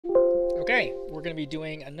Okay, we're going to be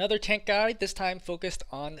doing another tank guide, this time focused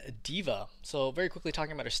on Diva. So very quickly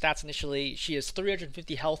talking about her stats initially, she has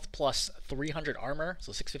 350 health plus 300 armor,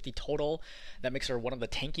 so 650 total. That makes her one of the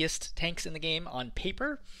tankiest tanks in the game on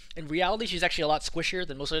paper. In reality, she's actually a lot squishier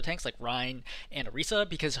than most other tanks like Rein and Orisa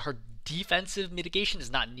because her defensive mitigation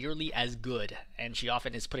is not nearly as good, and she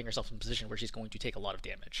often is putting herself in a position where she's going to take a lot of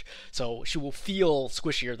damage. So she will feel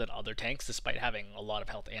squishier than other tanks despite having a lot of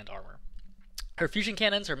health and armor. Her fusion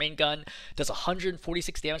cannons, her main gun, does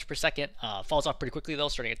 146 damage per second. Falls off pretty quickly though,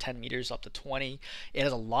 starting at 10 meters up to 20. It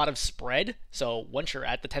has a lot of spread, so once you're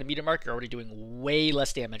at the 10 meter mark, you're already doing way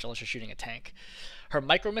less damage unless you're shooting a tank. Her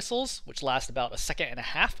micro missiles, which last about a second and a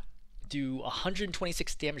half, do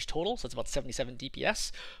 126 damage total, so that's about 77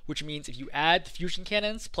 DPS, which means if you add the fusion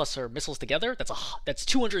cannons plus her missiles together, that's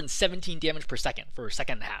 217 damage per second for a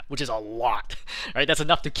second and a half, which is a lot. Right? That's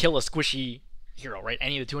enough to kill a squishy hero, right?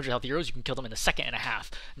 Any of the 200 health heroes, you can kill them in a second and a half,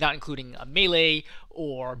 not including a melee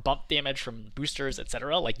or bump damage from boosters,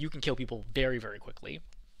 etc. Like, you can kill people very, very quickly.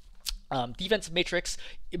 Defensive Matrix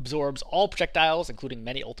absorbs all projectiles, including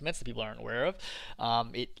many ultimates that people aren't aware of.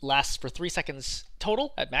 It lasts for 3 seconds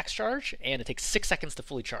total at max charge, and it takes 6 seconds to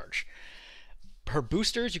fully charge. Her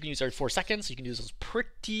boosters, you can use every 4 seconds, so you can use those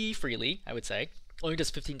pretty freely, I would say. Only does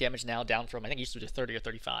 15 damage now, down from, I think it used to do 30 or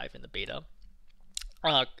 35 in the beta.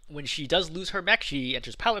 When she does lose her mech, she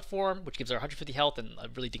enters pilot form, which gives her 150 health and a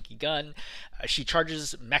really dinky gun. She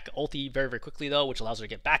charges mech ulti very, very quickly, though, which allows her to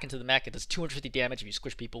get back into the mech. It does 250 damage if you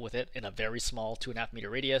squish people with it in a very small 2.5 meter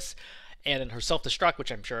radius. And in her self-destruct,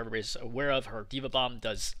 which I'm sure everybody's aware of, her Dva Bomb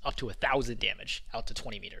does up to 1,000 damage out to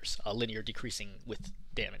 20 meters, linear decreasing with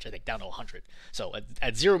damage, I think, down to 100. So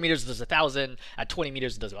at 0 meters, it does 1,000. At 20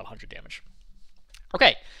 meters, it does about 100 damage.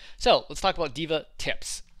 Okay, so let's talk about Diva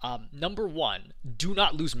tips. Number 1, do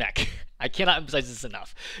not lose mech. I cannot emphasize this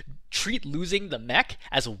enough. Treat losing the mech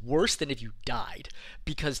as worse than if you died,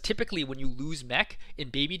 because typically when you lose mech in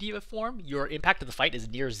baby Diva form, your impact of the fight is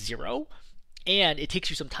near 0, and it takes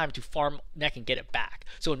you some time to farm mech and get it back.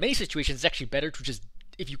 So in many situations, it's actually better to just,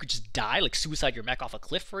 if you could just die, like suicide your mech off a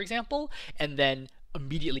cliff, for example, and then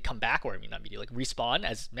immediately come back, or I mean not immediately, like respawn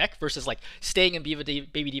as mech, versus like staying in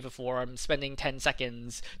baby Diva form, spending 10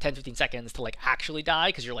 seconds, 10-15 seconds to like actually die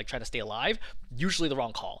because you're like trying to stay alive. Usually the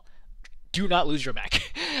wrong call. Do not lose your mech.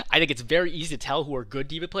 I think it's very easy to tell who are good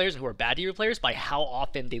Diva players and who are bad Diva players by how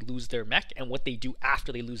often they lose their mech and what they do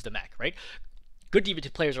after they lose the mech, right? Good Diva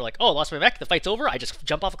players are like, oh, I lost my mech, the fight's over, I just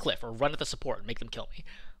jump off a cliff or run at the support and make them kill me.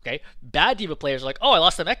 Okay? Bad Diva players are like, oh, I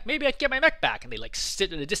lost the mech, maybe I can get my mech back. And they like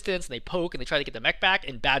sit at a distance and they poke and they try to get the mech back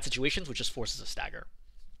in bad situations, which just forces a stagger.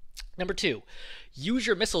 Number 2, use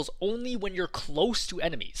your missiles only when you're close to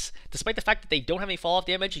enemies. Despite the fact that they don't have any fall-off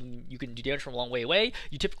damage and you can do damage from a long way away,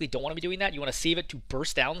 you typically don't want to be doing that. You want to save it to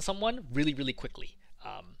burst down someone really, really quickly.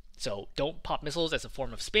 So don't pop missiles as a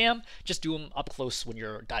form of spam. Just do them up close when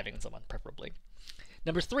you're diving on someone, preferably.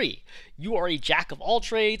 Number 3, you are a jack of all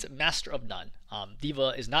trades, master of none.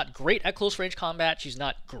 Diva is not great at close range combat, she's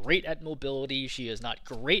not great at mobility, she is not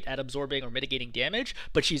great at absorbing or mitigating damage,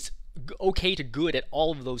 but she's okay to good at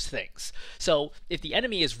all of those things. So if the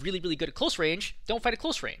enemy is really, really good at close range, don't fight at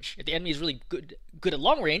close range. If the enemy is really good at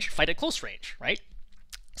long range, fight at close range, right?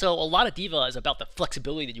 So a lot of Diva is about the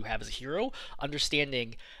flexibility that you have as a hero,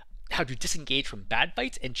 understanding how to disengage from bad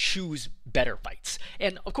fights and choose better fights.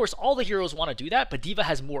 And of course, all the heroes want to do that, but Diva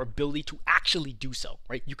has more ability to actually do so,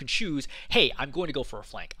 right? You can choose, hey, I'm going to go for a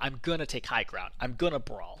flank. I'm going to take high ground. I'm going to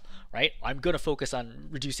brawl, right? I'm going to focus on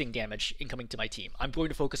reducing damage incoming to my team. I'm going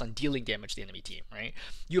to focus on dealing damage to the enemy team, right?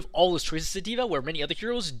 You have all those choices to Diva where many other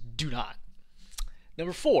heroes do not.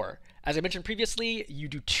 Number 4, as I mentioned previously, you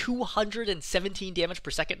do 217 damage per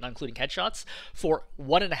second, not including headshots, for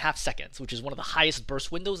 1.5 seconds, which is one of the highest burst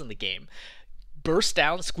windows in the game. Burst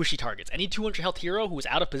down squishy targets. Any 200 health hero who is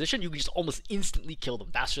out of position, you can just almost instantly kill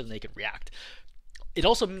them faster than they can react. It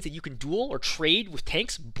also means that you can duel or trade with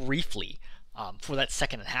tanks briefly for that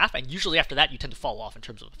second and a half, and usually after that you tend to fall off in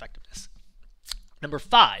terms of effectiveness. Number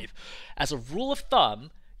 5, as a rule of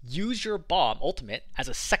thumb, use your bomb ultimate as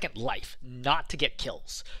a second life, not to get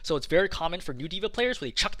kills. So it's very common for new Diva players where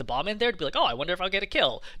they chuck the bomb in there to be like, oh, I wonder if I'll get a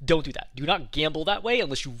kill. Don't do that. Do not gamble that way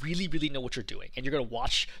unless you really, really know what you're doing. And you're going to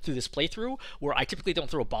watch through this playthrough where I typically don't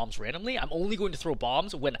throw bombs randomly. I'm only going to throw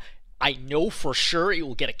bombs when I know for sure it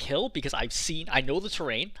will get a kill because I know the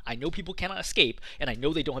terrain, I know people cannot escape, and I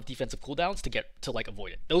know they don't have defensive cooldowns to like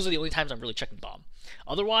avoid it. Those are the only times I'm really checking bomb.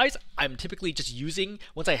 Otherwise, I'm typically just using,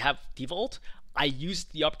 once I have Diva ult, I use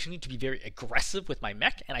the opportunity to be very aggressive with my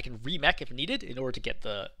mech, and I can re-mech if needed in order to get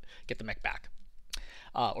the mech back.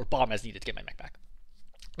 Or bomb as needed to get my mech back.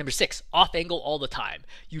 Number 6, off angle all the time.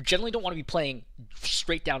 You generally don't want to be playing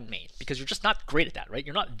straight down main. because you're just not great at that, right?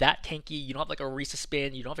 You're not that tanky, you don't have like a Orisa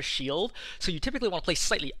spin, you don't have a shield, so you typically want to play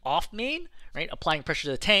slightly off main, right? Applying pressure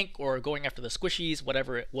to the tank or going after the squishies,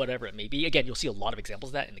 whatever it may be. Again, you'll see a lot of examples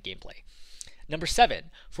of that in the gameplay. Number 7,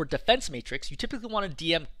 for defense matrix, you typically want to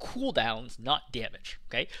DM cooldowns, not damage,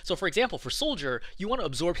 okay? So for example, for Soldier, you want to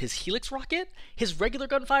absorb his Helix Rocket. His regular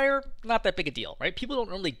gunfire, not that big a deal, right? People don't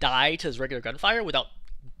normally die to his regular gunfire without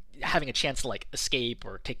having a chance to like escape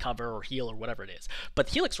or take cover or heal or whatever it is. But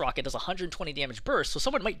the Helix Rocket does 120 damage burst, so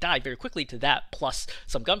someone might die very quickly to that plus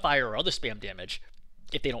some gunfire or other spam damage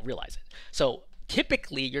if they don't realize it. So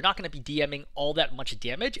typically, you're not going to be DMing all that much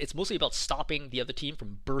damage. It's mostly about stopping the other team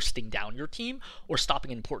from bursting down your team or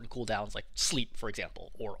stopping important cooldowns like Sleep, for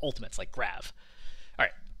example, or ultimates like Grav. All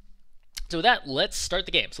right. So with that, let's start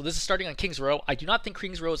the game. So this is starting on King's Row. I do not think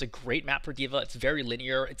King's Row is a great map for D.Va. It's very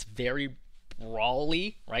linear. It's very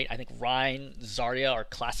brawly, right? I think Rein, Zarya are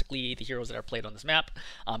classically the heroes that are played on this map.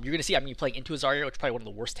 You're going to see I'm going to be playing into a Zarya, which is probably one of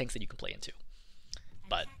the worst tanks that you can play into.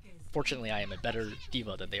 But fortunately, I am a better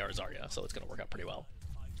D.Va than they are Zarya, so it's going to work out pretty well.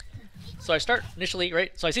 So I start initially,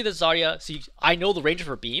 right? So I see this Zarya, so I know the range of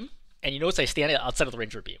her beam, and you notice I stand outside of the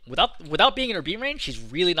range of her beam. Without being in her beam range, she's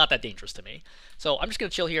really not that dangerous to me. So I'm just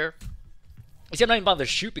going to chill here. You see, I'm not even bothered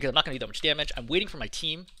to shoot because I'm not going to do that much damage. I'm waiting for my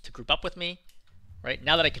team to group up with me, right?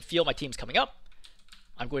 Now that I can feel my team's coming up,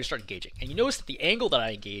 I'm going to start engaging. And you notice that the angle that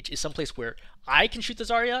I engage is someplace where I can shoot the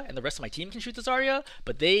Zarya and the rest of my team can shoot the Zarya,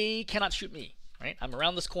 but they cannot shoot me. Right? I'm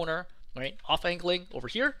around this corner, right? Off angling over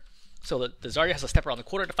here. So the Zarya has to step around the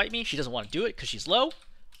corner to fight me. She doesn't want to do it because she's low.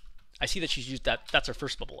 I see that she's used that. That's her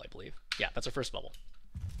first bubble, I believe. Yeah, that's her first bubble.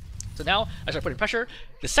 So now I start putting pressure.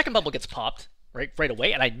 The second bubble gets popped right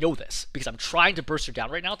away, and I know this because I'm trying to burst her down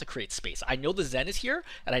right now to create space. I know the Zen is here,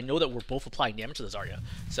 and I know that we're both applying damage to the Zarya.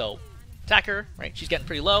 So attack her, right? She's getting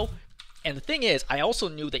pretty low. And the thing is, I also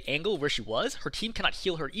knew the angle where she was. Her team cannot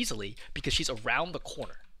heal her easily because she's around the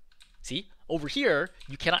corner. See? Over here,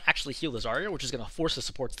 you cannot actually heal the Zarya, which is going to force the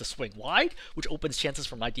supports to swing wide, which opens chances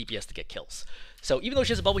for my DPS to get kills. So even though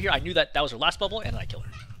she has a bubble here, I knew that that was her last bubble, and then I kill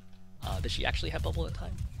her. Does she actually have bubble in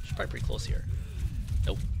time? She's probably pretty close here.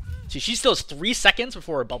 Nope. See, she still has 3 seconds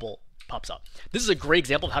before her bubble pops up. This is a great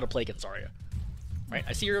example of how to play against Zarya. Right?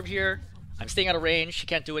 I see her over here. I'm staying out of range. She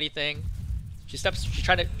can't do anything. She's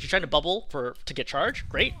trying to bubble to get charge.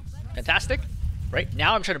 Great. Fantastic. Right,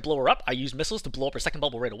 now I'm trying to blow her up. I use missiles to blow up her second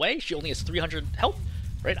bubble right away. She only has 300 health.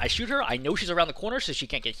 Right, I shoot her. I know she's around the corner, so she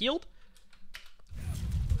can't get healed.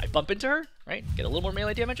 I bump into her, right, get a little more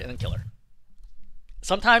melee damage, and then kill her.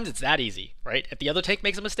 Sometimes it's that easy, right? If the other tank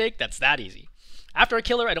makes a mistake, that's that easy. After I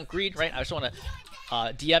kill her, I don't greed, right? I just want to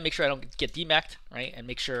DM, make sure I don't get demeched, right? And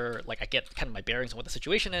make sure like I get kind of my bearings on what the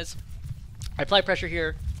situation is. I apply pressure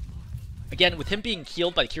here. Again, with him being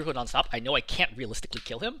healed by the Kiriko nonstop, I know I can't realistically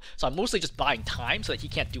kill him, so I'm mostly just buying time so that he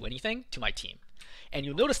can't do anything to my team. And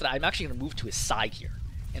you'll notice that I'm actually going to move to his side here.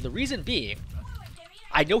 And the reason being,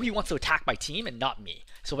 I know he wants to attack my team and not me.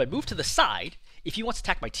 So if I move to the side, if he wants to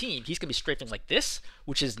attack my team, he's going to be strafing like this,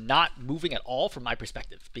 which is not moving at all from my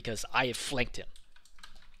perspective, because I have flanked him.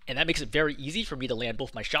 And that makes it very easy for me to land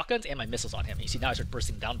both my shotguns and my missiles on him. And you see now I start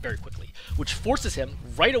bursting down very quickly, which forces him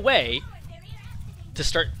right away to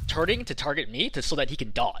start turning to target me so that he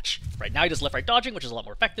can dodge. Right now he does left-right dodging, which is a lot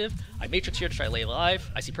more effective. I matrix here to try to lay alive.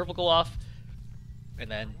 I see purple go off, and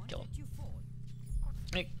then kill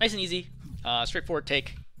him. Nice and easy. Straightforward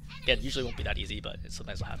take. Again, usually won't be that easy, but it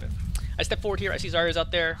sometimes will happen. I step forward here. I see Zarya's out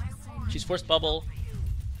there. She's forced bubble.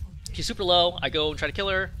 She's super low. I go and try to kill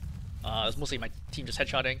her. It's mostly my team just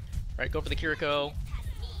headshotting. Right, go for the Kiriko.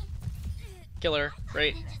 Kill her.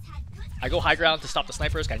 Great. I go high ground to stop the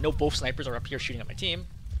snipers. I know both snipers are up here shooting at my team.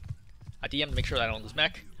 I DM to make sure that I don't lose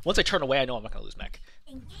mech. Once I turn away, I know I'm not going to lose mech.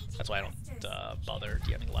 That's why I don't bother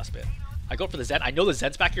DMing the last bit. I go for the Zen. I know the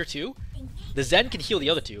Zen's back here too. The Zen can heal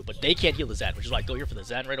the other two, but they can't heal the Zen, which is why I go here for the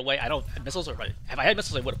Zen right away. I don't have missiles, or if I had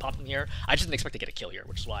missiles, I would have popped them here. I just didn't expect to get a kill here,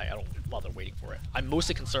 which is why I don't bother waiting for it. I'm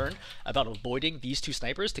mostly concerned about avoiding these two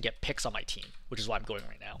snipers to get picks on my team, which is why I'm going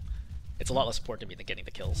right now. It's a lot less important to me than getting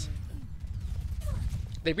the kills.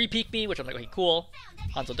 They re-peek me, which I'm like, okay, cool.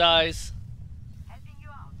 Hanzo dies.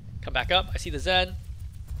 Come back up. I see the Zen.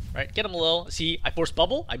 Right, get him low. See, I force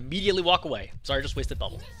bubble. I immediately walk away. Sorry, I just wasted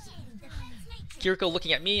bubble. Kiriko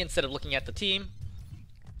looking at me instead of looking at the team.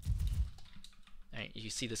 Alright,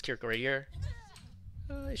 you see this Kiriko right here.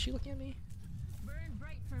 Is she looking at me?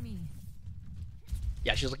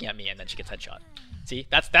 Yeah, she's looking at me and then she gets headshot. See,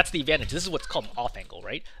 that's the advantage. This is what's called an off angle,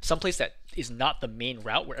 right? Someplace that is not the main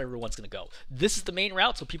route where everyone's going to go. This is the main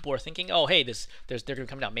route, so people are thinking, oh, hey, they're going to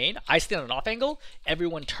come down main. I stand on an off angle.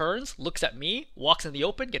 Everyone turns, looks at me, walks in the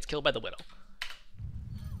open, gets killed by the Widow.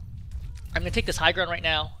 I'm gonna take this high ground right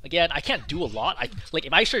now. Again, I can't do a lot. Like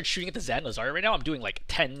if I started shooting at the Zen or Zarya right now, I'm doing like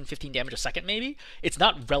 10, 15 damage a second maybe. It's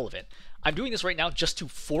not relevant. I'm doing this right now just to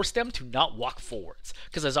force them to not walk forwards.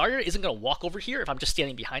 Because Zarya isn't gonna walk over here if I'm just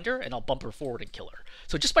standing behind her, and I'll bump her forward and kill her.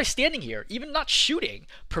 So just by standing here, even not shooting,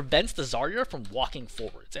 prevents the Zarya from walking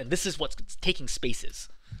forwards. And this is what's taking spaces.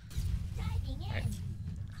 Right.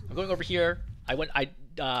 I'm going over here.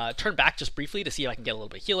 I turned back just briefly to see if I can get a little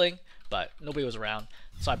bit of healing, but nobody was around.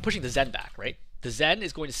 So I'm pushing the Zen back, right? The Zen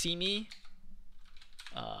is going to see me,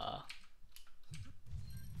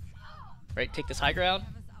 right, take this high ground,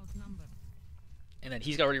 and then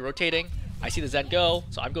he's already rotating. I see the Zen go,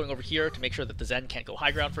 so I'm going over here to make sure that the Zen can't go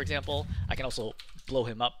high ground, for example. I can also blow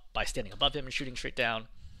him up by standing above him and shooting straight down.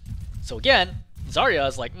 So again, Zarya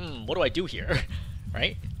is like, what do I do here,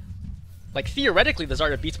 right? Like, theoretically, the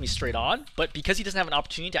Zarya beats me straight on, but because he doesn't have an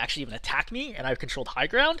opportunity to actually even attack me, and I've controlled high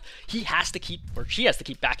ground, he has to keep, or she has to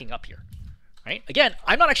keep backing up here, right? Again,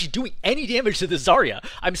 I'm not actually doing any damage to the Zarya.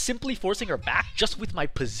 I'm simply forcing her back just with my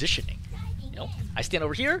positioning. You know, I stand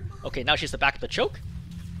over here. Okay, now she has to back up the choke,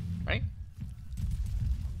 right?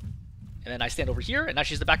 And then I stand over here, and now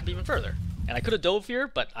she has to back up even further. And I could have dove here,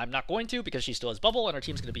 but I'm not going to because she still has bubble, and her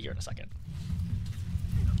team's going to be here in a second.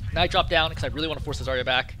 Now I drop down because I really want to force the Zarya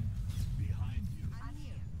back.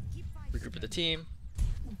 Regroup with the team,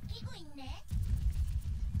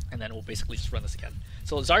 and then we'll basically just run this again.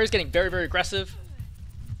 So Zarya's getting very, very aggressive,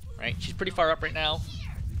 right? She's pretty far up right now.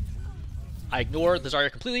 I ignore the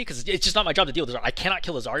Zarya completely because it's just not my job to deal with the Zarya. I cannot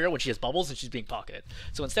kill the Zarya when she has bubbles and she's being pocketed.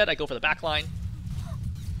 So instead, I go for the back line.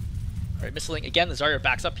 All right, missling. Again, the Zarya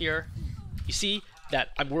backs up here. You see that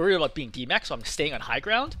I'm worried about being D-mech, so I'm staying on high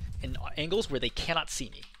ground in angles where they cannot see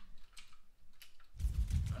me.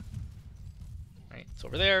 So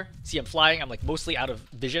over there, see I'm flying, I'm like mostly out of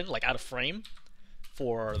vision, like out of frame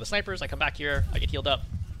for the snipers. I come back here, I get healed up.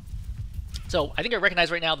 So I think I recognize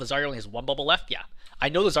right now the Zarya only has one bubble left. Yeah, I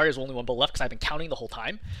know the Zarya has only one bubble left because I've been counting the whole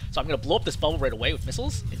time. So I'm going to blow up this bubble right away with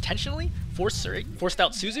missiles, intentionally, forced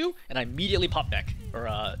out Suzu, and I immediately pop mech, or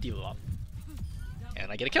Dva Bomb.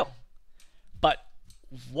 And I get a kill. But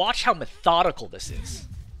watch how methodical this is.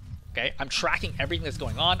 Okay, I'm tracking everything that's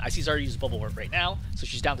going on. I see Zarya use bubble right now, so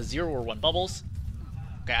she's down to 0 or 1 bubbles.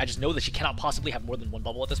 Okay, I just know that she cannot possibly have more than 1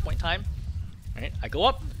 bubble at this point in time. Right, I go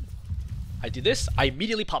up, I do this, I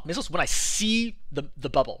immediately pop missiles when I see the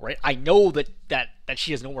bubble, right? I know that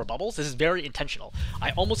she has no more bubbles. This is very intentional.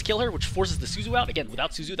 I almost kill her, which forces the Suzu out. Again,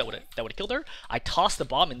 without Suzu, that would have killed her. I toss the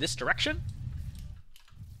bomb in this direction.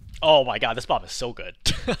 Oh my god, this bomb is so good.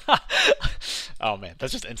 Oh man,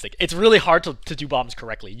 that's just instinct. It's really hard to do bombs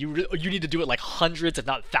correctly. You need to do it like hundreds, if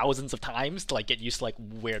not thousands of times to like get used to like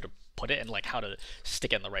where to put it and like how to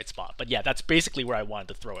stick it in the right spot. But yeah, that's basically where I wanted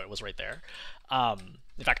to throw it, was right there.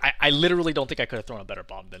 In fact, I literally don't think I could have thrown a better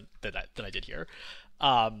bomb than I did here.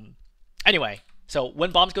 Anyway, so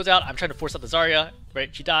when bombs goes out, I'm trying to force out the Zarya,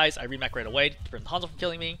 right? She dies, I remech right away to prevent Hanzo from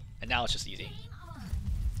killing me, and now it's just easy.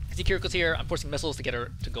 I see Kiriko's here, I'm forcing missiles to get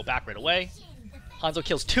her to go back right away. Hanzo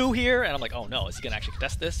kills 2 here, and I'm like, oh no, is he gonna actually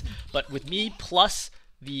contest this? But with me plus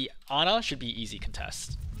the Ana should be easy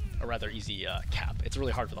contest, or rather easy cap. It's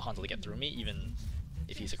really hard for the Hanzo to get through me, even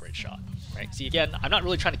if he's a great shot, right? See, again, I'm not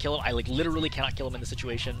really trying to kill him. I like literally cannot kill him in this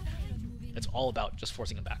situation. It's all about just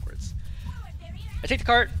forcing him backwards. I take the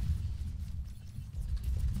cart,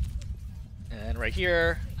 and right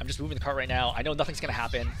here, I'm just moving the cart right now. I know nothing's gonna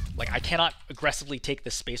happen. Like, I cannot aggressively take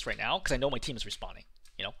this space right now because I know my team is respawning.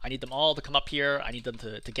 You know, I need them all to come up here. I need them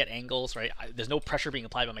to get angles, right? There's no pressure being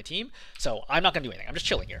applied by my team, so I'm not gonna do anything. I'm just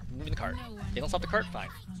chilling here, moving the cart. They don't stop the cart, fine.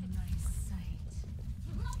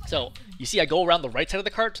 So you see I go around the right side of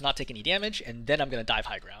the cart to not take any damage, and then I'm going to dive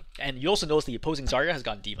high ground. And you also notice the opposing Zarya has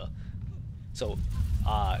gone Diva. So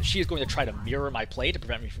she is going to try to mirror my play to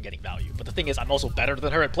prevent me from getting value. But the thing is, I'm also better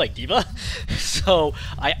than her at playing Diva. So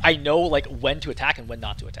I know like when to attack and when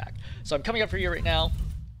not to attack. So I'm coming up for you right now.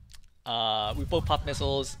 We both pop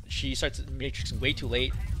missiles. She starts matrixing way too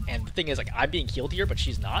late. And the thing is, like, I'm being healed here, but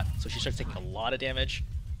she's not. So she starts taking a lot of damage.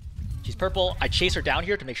 She's purple. I chase her down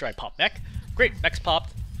here to make sure I pop mech. Great, mech's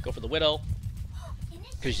popped. Go for the Widow,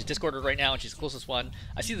 because she's discorded right now and she's the closest one.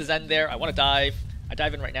 I see the Zen there. I want to dive. I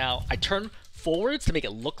dive in right now. I turn forwards to make it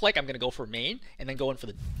look like I'm going to go for main and then go in for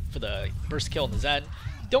the burst kill on the Zen.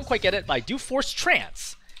 Don't quite get it, but I do force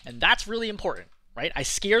trance, and that's really important, right? I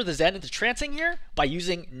scare the Zen into trancing here by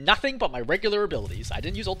using nothing but my regular abilities. I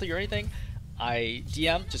didn't use ulti or anything. I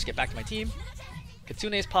DM just to get back to my team.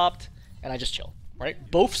 Kitsune's popped, and I just chill, right?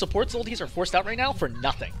 Both supports ultis are forced out right now for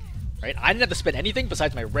nothing. Right? I didn't have to spend anything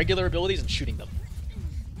besides my regular abilities and shooting them.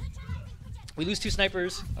 We lose 2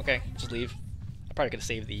 snipers. Okay, just leave. I probably could have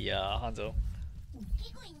saved the Hanzo.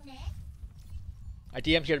 I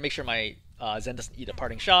DM here to make sure my Zen doesn't eat a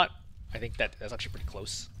parting shot. I think that's actually pretty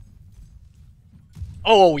close.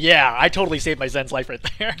 Oh yeah, I totally saved my Zen's life right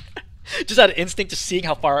there. Just out of instinct, just seeing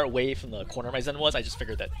how far away from the corner my Zen was, I just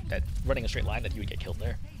figured that running a straight line that he would get killed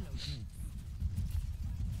there.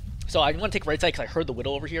 So I want to take right side because I heard the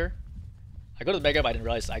Widow over here. I go to the Mega, but I didn't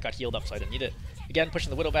realize I got healed up, so I didn't need it. Again, pushing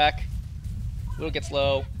the Widow back. Widow gets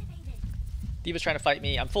low. D.Va's trying to fight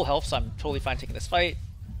me. I'm full health, so I'm totally fine taking this fight.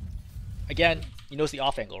 Again, you notice the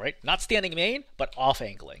off angle, right? Not standing main, but off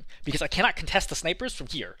angling. Because I cannot contest the snipers from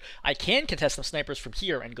here. I can contest the snipers from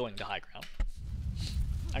here and going to high ground.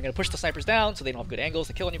 I'm going to push the snipers down so they don't have good angles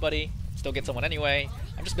to kill anybody. Still get someone anyway.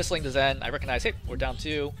 I'm just missing the Zen. I recognize, hey, we're down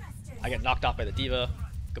 2. I get knocked off by the D.Va.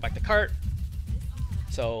 Go back to cart.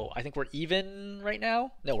 So I think we're even right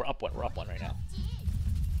now. No, we're up 1. We're up 1 right now.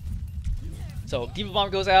 So D.Va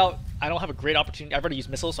Bomb goes out. I don't have a great opportunity. I've already used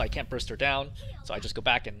missiles, so I can't burst her down. So I just go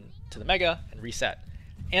back to the Mega and reset.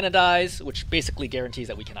 Anna dies, which basically guarantees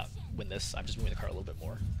that we cannot win this. I'm just moving the cart a little bit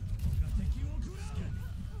more.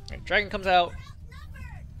 Right, Dragon comes out.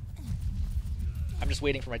 I'm just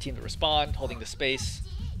waiting for my team to respond, holding the space.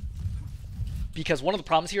 Because one of the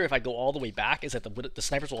problems here, if I go all the way back, is that the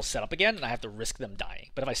snipers will set up again, and I have to risk them dying.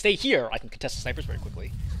 But if I stay here, I can contest the snipers very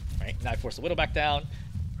quickly. Right? Now I force the Widow back down.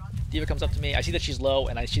 D.Va comes up to me. I see that she's low,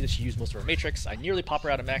 and I see that she used most of her Matrix. I nearly pop her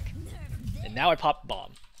out of mech. And now I pop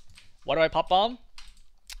Bomb. Why do I pop Bomb?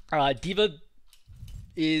 D.Va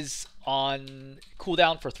is on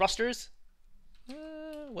cooldown for thrusters.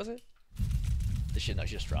 Was it? No,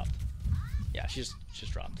 she just dropped. Yeah, she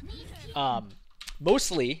just dropped.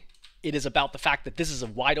 Mostly, it is about the fact that this is a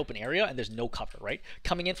wide open area and there's no cover, right?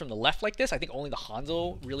 Coming in from the left like this, I think only the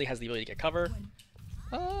Hanzo really has the ability to get cover.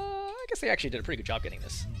 I guess they actually did a pretty good job getting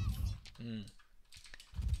this.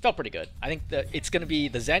 Felt pretty good. I think that it's going to be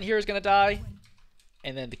the Zen here is going to die,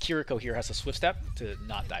 and then the Kiriko here has a swift step to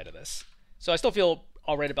not die to this. So I still feel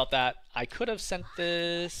alright about that. I could have sent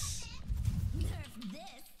this...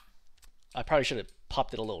 I probably should have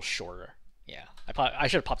popped it a little shorter. Yeah, I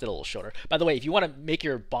should have popped it a little shorter. By the way, if you want to make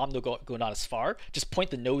your bomb go not as far, just point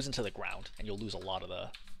the nose into the ground, and you'll lose a lot of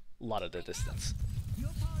the distance.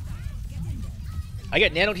 I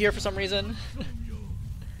get nanoed here for some reason.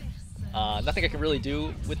 Nothing I can really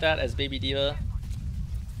do with that as Baby D.Va.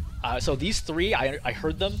 So these 3, I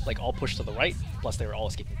heard them like all push to the right. Plus they were all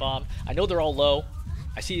escaping bomb. I know they're all low.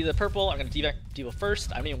 I see the purple. I'm gonna D.Va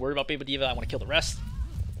first. I don't even worry about Baby D.Va. I want to kill the rest.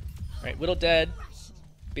 All right, Widow dead.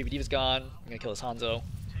 Baby D.Va's gone. I'm gonna kill this Hanzo.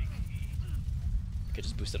 I could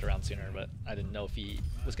just boost it around sooner, but I didn't know if he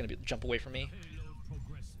was gonna jump away from me.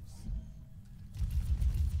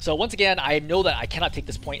 So once again, I know that I cannot take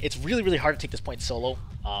this point. It's really, really hard to take this point solo.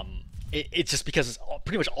 It's just because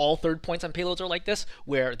pretty much all third points on payloads are like this,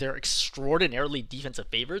 where they're extraordinarily defensive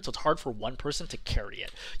favored, so it's hard for one person to carry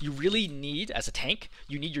it. You really need, as a tank,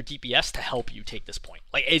 you need your DPS to help you take this point.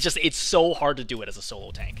 Like, it's so hard to do it as a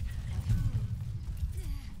solo tank.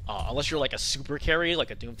 Unless you're like a super carry,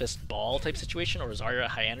 like a Doomfist ball type situation, or Zarya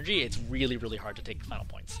high energy, it's really, really hard to take the final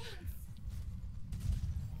points.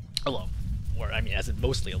 Alone. Or, I mean, as in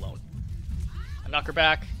mostly alone. I knock her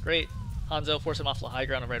back. Great. Hanzo, force him off the high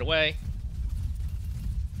ground right away.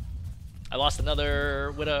 I lost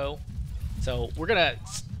another Widow. So we're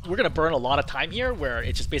gonna burn a lot of time here, where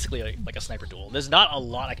it's just basically like a sniper duel. There's not a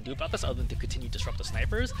lot I can do about this other than to continue to disrupt the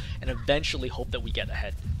snipers and eventually hope that we get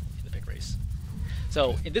ahead in the pick race.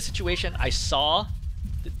 So in this situation, I saw...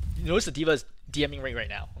 You notice the D.Va is DMing right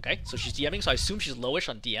now, okay? So she's DMing, so I assume she's lowish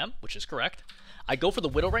on DM, which is correct. I go for the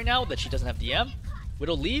Widow right now that she doesn't have DM.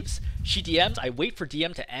 Widow leaves, she DMs, I wait for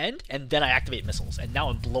DM to end, and then I activate missiles. And now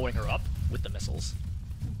I'm blowing her up with the missiles.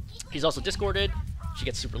 She's also discorded. She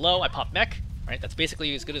gets super low. I pop mech, right? That's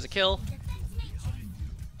basically as good as a kill.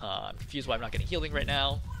 I'm confused why I'm not getting healing right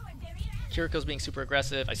now. Kiriko's being super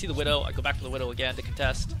aggressive. I see the Widow. I go back for the Widow again to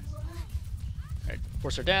contest. Right,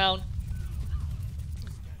 force her down.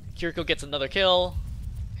 Kiriko gets another kill.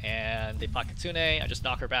 And they pop Kitsune. I just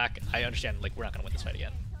knock her back. I understand, like, we're not going to win this fight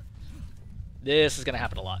again. This is going to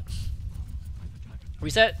happen a lot.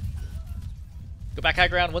 Reset. Go back high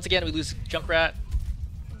ground. Once again, we lose Junkrat.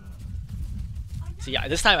 See,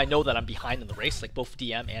 this time I know that I'm behind in the race, like both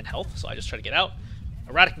DM and health, so I just try to get out.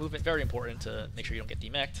 Erratic movement, very important to make sure you don't get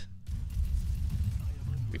demeched.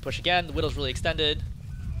 We push again. The Widow's really extended.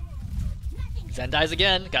 Zen dies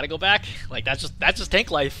again. Gotta go back. Like, that's just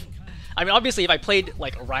tank life. I mean, obviously, if I played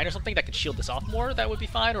like a Ryan or something that could shield this off more, that would be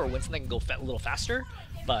fine, or Winston that can go a little faster.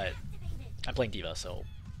 But I'm playing D.Va, so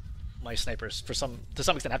my snipers, to some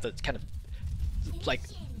extent, have to kind of like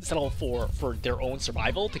settle for their own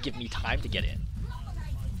survival to give me time to get in.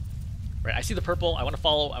 Right, I see the purple. I want to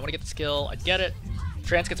follow. I want to get the skill. I get it.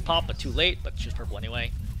 Trance gets popped, but too late, but she's purple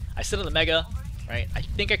anyway. I sit on the Mega, right? I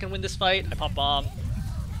think I can win this fight. I pop Bomb.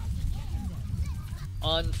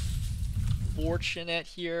 Unfortunate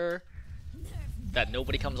here that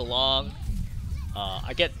nobody comes along.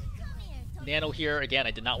 I get Nano here. Again,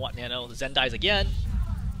 I did not want Nano. The Zen dies again.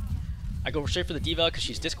 I go straight for the D.Va because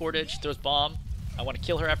she's discorded. She throws Bomb. I want to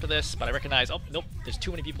kill her after this, but I recognize, oh, nope, there's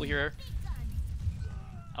too many people here.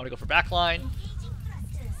 I want to go for backline.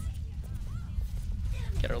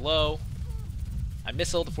 Get her low. I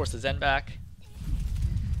missile to force the Zen back.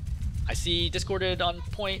 I see discorded on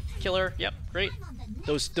point. Kill her. Yep, great.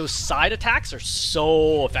 Those side attacks are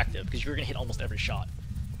so effective because you're going to hit almost every shot.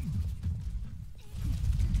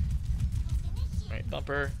 Alright,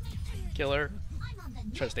 bumper. Kill her.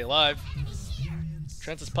 Try to stay alive.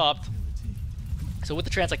 Trance is popped. So with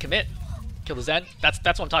the trance I commit. Kill the Zen. That's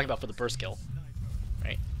what I'm talking about for the burst kill.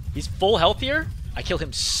 Right? He's full health here. I kill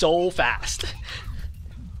him so fast.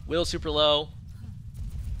 Will's super low.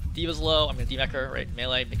 D.Va's low. I'm gonna D-mech her, right?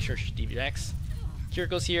 Melee, make sure she D-mechs. Kira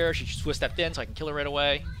goes here. She Swiss stepped in so I can kill her right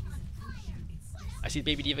away. I see the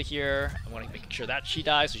baby D.Va here. I want to make sure that she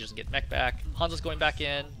dies so she doesn't get mech back. Hanzo's going back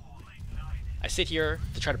in. I sit here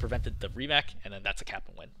to try to prevent the remech, and then that's a cap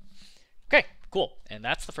and win. Okay, cool. And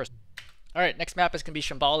that's the first. Alright, next map is going to be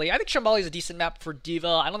Shambali. I think Shambali is a decent map for D.Va.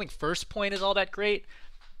 I don't think first point is all that great,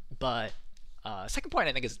 but second point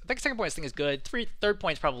I think is good. Third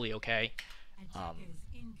point is probably okay.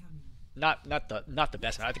 Not the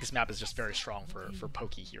best map. I think this map is just very strong for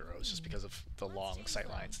pokey heroes just because of the long sight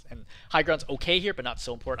lines. And high ground's okay here, but not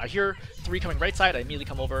so important. I hear 3 coming right side. I immediately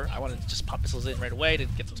come over. I want to just pop missiles in right away to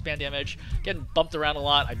get some spam damage. Getting bumped around a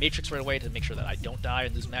lot. I matrix right away to make sure that I don't die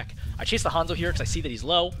and lose mech. I chase the Hanzo here because I see that he's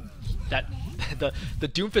low. That the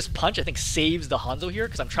Doomfist punch I think saves the Hanzo here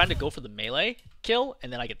because I'm trying to go for the melee kill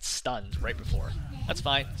and then I get stunned right before. That's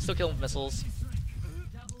fine. Still kill him with missiles.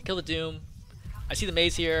 Kill the Doom. I see the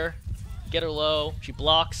maze here. Get her low. She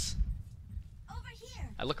blocks.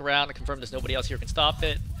 I look around to confirm there's nobody else here who can stop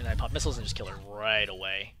it, and I pop missiles and just kill her right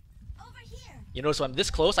away. You notice when I'm this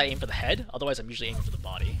close, I aim for the head. Otherwise, I'm usually aiming for the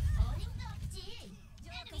body.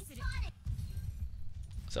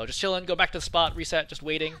 So just chilling. Go back to the spot. Reset. Just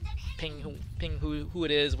waiting. Ping who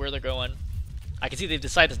it is, where they're going. I can see they've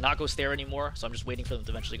decided to not go stair anymore, so I'm just waiting for them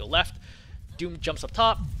to eventually go left. Doom jumps up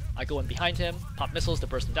top. I go in behind him. Pop missiles to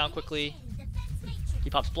burst him down quickly. He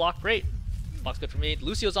pops block. Great. Block's good for me.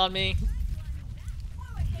 Lucio's on me.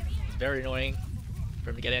 It's very annoying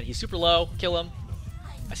for him to get in. He's super low. Kill him.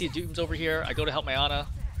 I see Doom's over here. I go to help my Ana.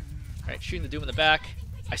 Alright, shooting the Doom in the back.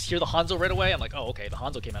 I hear the Hanzo right away. I'm like, oh, okay, the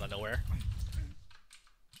Hanzo came out of nowhere.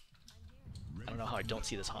 I don't know how I don't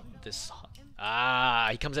see this.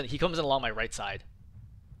 He comes in along my right side.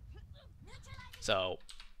 So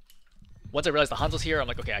once I realize the Hanzo's here, I'm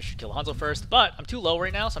like, okay, I should kill the Hanzo first. But I'm too low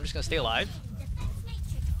right now, so I'm just gonna stay alive.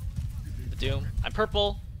 Doom. I'm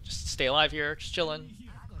purple. Just stay alive here. Just chilling.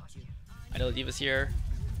 I know the D.Va's here.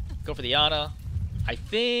 Go for the Ana. I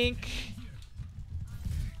think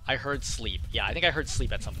I heard sleep. Yeah, I think I heard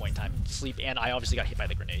sleep at some point in time. Sleep, and I obviously got hit by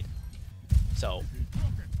the grenade. So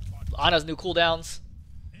Ana's new cooldowns.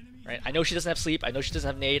 Right? I know she doesn't have sleep. I know she doesn't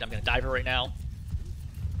have nade. I'm gonna dive her right now.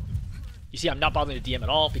 You see, I'm not bothering to DM at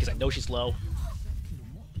all because I know she's low.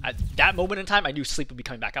 At that moment in time, I knew sleep would be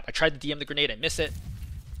coming back up. I tried to DM the grenade. I miss it.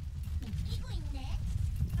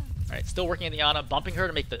 Alright, still working on the Ana, bumping her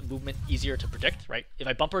to make the movement easier to predict, right? If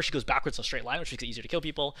I bump her, she goes backwards in a straight line, which makes it easier to kill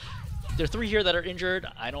people. There are 3 here that are injured.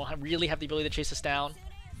 I don't really have the ability to chase this down,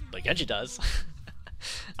 but Genji does.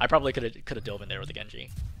 I probably could have dove in there with the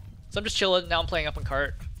Genji. So I'm just chilling. Now I'm playing up on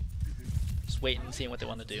cart. Just waiting and seeing what they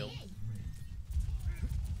want to do.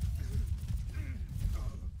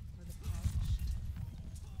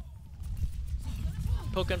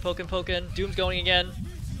 Poking. Doom's going again.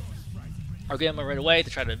 I'll get him right away to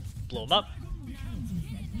try to blow him up.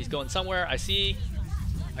 He's going somewhere. I see.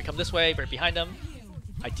 I come this way, right behind him.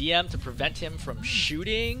 I DM to prevent him from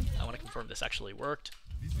shooting. I want to confirm this actually worked.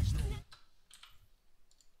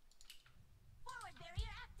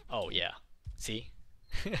 Oh yeah. See?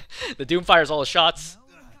 The Doom fires all his shots.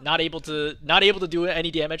 Not able to do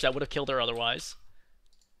any damage. That would have killed her otherwise.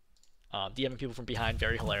 DMing people from behind,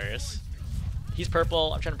 very hilarious. He's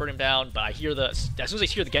purple. I'm trying to burn him down, but I hear as soon as I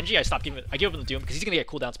hear the Genji, I give him the Doom because he's gonna get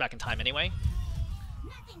cooldowns back in time anyway.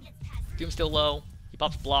 Doom's still low. He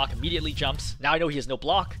pops block, immediately jumps. Now I know he has no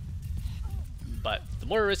block, but the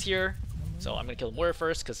Moira is here, so I'm gonna kill the Moira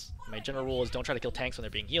first because my general rule is don't try to kill tanks when they're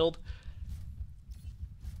being healed.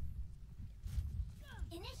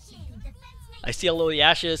 I see a low the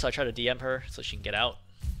ashes, so I try to DM her so she can get out.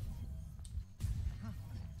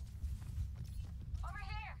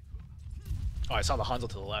 Oh, I saw the Hanzo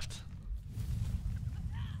to the left.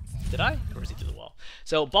 Did I? Or is he through the wall?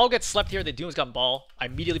 So Ball gets slept here. The Doom's got Ball. I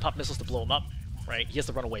immediately pop missiles to blow him up. Right? He has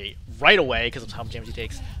to run away right away because of how much damage he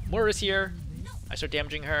takes. Moira's here. I start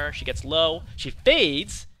damaging her. She gets low. She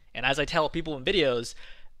fades. And as I tell people in videos,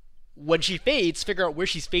 when she fades, figure out where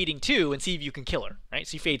she's fading to and see if you can kill her, right?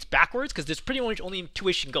 So she fades backwards, because there's pretty much only two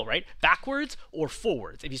ways she can go, right? Backwards or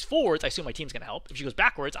forwards. If he's forwards, I assume my team's going to help. If she goes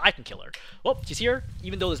backwards, I can kill her. Well, she's here.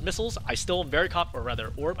 Even though there's missiles, I still am very confident, or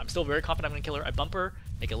rather, orb, I'm still very confident I'm going to kill her. I bump her,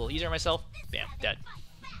 make it a little easier on myself. Bam, dead.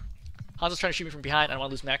 Hanzo's trying to shoot me from behind. I don't want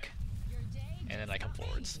to lose mech. And then I come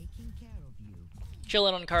forwards.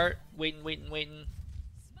 Chilling on cart, waiting.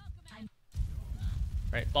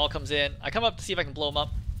 Right, Ball comes in. I come up to see if I can blow him up.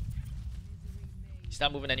 He's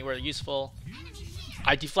not moving anywhere useful.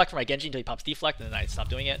 I deflect from my Genji until he pops deflect, and then I stop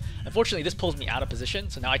doing it. Unfortunately, this pulls me out of position,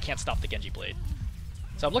 so now I can't stop the Genji blade.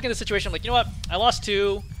 So I'm looking at the situation, I'm like, you know what? I lost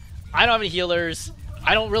 2. I don't have any healers.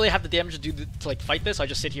 I don't really have the damage to like fight this, so I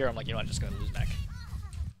just sit here. I'm like, you know what? I'm just gonna lose mech.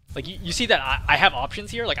 Like you see that I have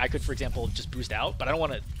options here. Like I could, for example, just boost out, but I don't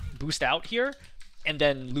want to boost out here and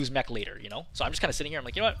then lose mech later, you know? So I'm just kind of sitting here. I'm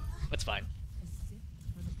like, you know what? That's fine.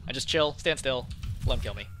 I just chill, stand still, let him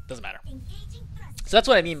kill me. Doesn't matter. So that's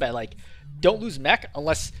what I mean by like, don't lose mech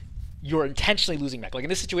unless you're intentionally losing mech. Like in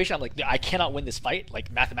this situation, I'm like, I cannot win this fight.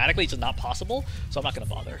 Like mathematically, it's just not possible. So I'm not gonna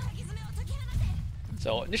bother.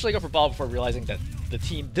 So initially I go for Ball before realizing that the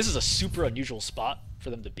team, this is a super unusual spot for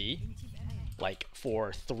them to be. Like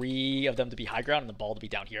for 3 of them to be high ground and the Ball to be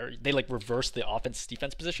down here. They like reverse the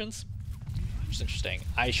offense-defense positions. Which is interesting.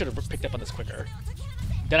 I should have picked up on this quicker.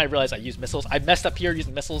 Then I realized I used missiles. I messed up here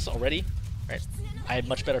using missiles already. Right? I had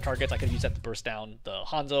much better targets. I could have used that to burst down the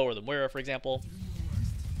Hanzo or the Moira, for example.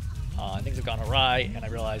 Things have gone awry, and I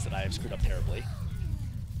realized that I have screwed up terribly.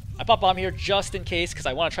 I pop bomb here just in case, because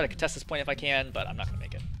I want to try to contest this point if I can, but I'm not going to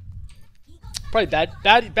make it. Probably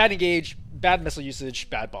bad engage, bad missile usage,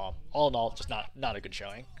 bad bomb. All in all, just not a good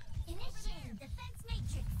showing.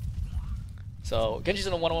 So Genji's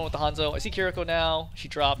in a 1-on-1 with the Hanzo. I see Kiriko now. She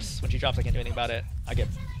drops. When she drops, I can't do anything about it. I get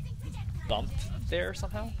bumped there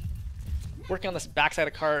somehow. Working on this backside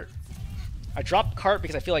of cart. I drop cart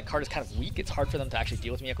because I feel like cart is kind of weak. It's hard for them to actually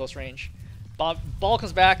deal with me at close range. Ball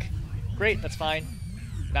comes back. Great, that's fine.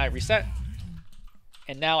 Now I reset.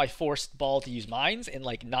 And now I forced Ball to use mines in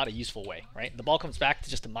like not a useful way, right? The Ball comes back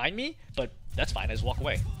to mine me, but that's fine. I just walk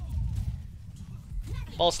away.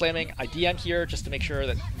 Ball slamming. I DM here just to make sure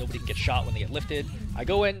that nobody can get shot when they get lifted. I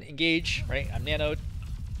go in, engage, right? I'm nanoed.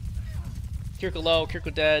 Kiriko low,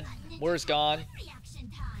 Kiriko dead. Moira's gone.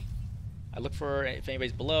 I look for if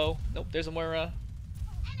anybody's below. Nope, there's a Moira.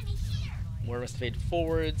 Moira must have faded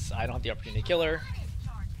forwards. I don't have the opportunity to kill her.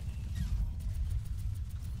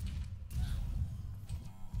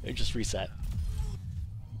 They just reset.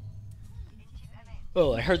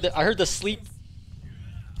 Oh, I heard the sleep.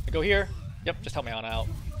 I go here. Yep, just help me on out.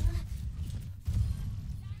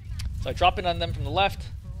 So I drop in on them from the left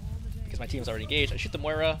because my team's already engaged. I shoot the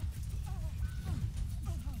Moira.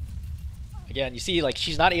 Again, you see, like,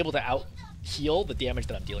 she's not able to out-heal the damage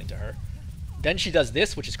that I'm dealing to her. Then she does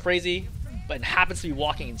this, which is crazy, but it happens to be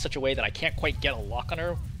walking in such a way that I can't quite get a lock on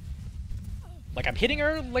her. Like, I'm hitting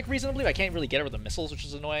her, like, reasonably, but I can't really get her with the missiles, which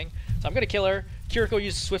is annoying. So I'm going to kill her. Kiriko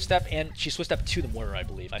uses Swift Step, and she Swift Step to the Moira, I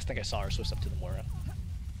believe. I think I saw her Swift Step to the Moira.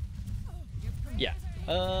 Yeah.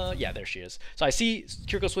 Yeah, there she is. So I see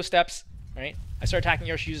Kiriko Swift Steps, right? I start attacking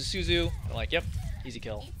her. She uses Suzu. I'm like, yep, easy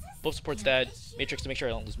kill. Both supports dead. Matrix to make sure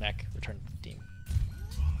I don't lose mech. Return team.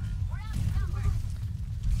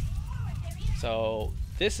 So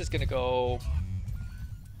this is going to go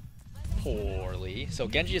poorly. So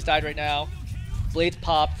Genji has died right now. Blades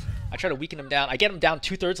popped. I try to weaken him down. I get him down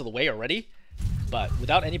 2/3 of the way already. But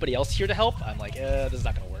without anybody else here to help, I'm like, this is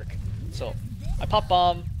not going to work. So I pop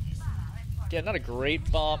bomb. Yeah, not a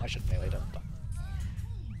great bomb. I should have meleeed him.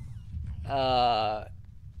 But,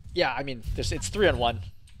 yeah, I mean, it's 3-on-1.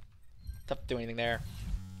 Tough to do anything there.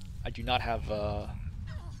 I do not have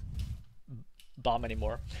bomb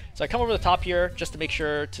anymore. So I come over the top here just to make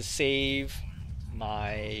sure to save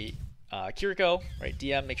my Kiriko, right?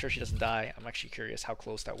 DM, make sure she doesn't die. I'm actually curious how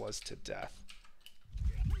close that was to death.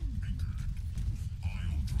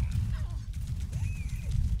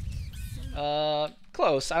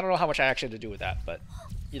 Close. I don't know how much I actually had to do with that, but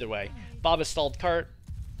either way. Bob has stalled cart.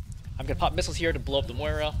 I'm going to pop missiles here to blow up the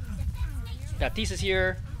Moira. Got Thesis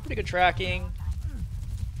here. Pretty good tracking.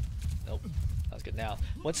 Nope. That was good now.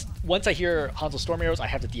 Once I hear Hanzo Storm Arrows, I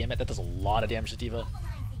have to DM it. That does a lot of damage to D.Va.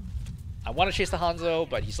 I want to chase the Hanzo,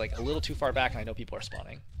 but he's like a little too far back, and I know people are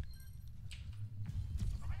spawning.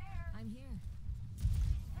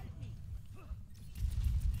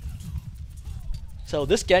 So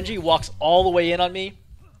this Genji walks all the way in on me.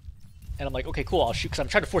 And I'm like, okay, cool, I'll shoot, because I'm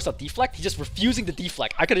trying to force out deflect. He's just refusing to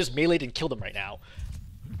deflect. I could have just meleeed and killed him right now.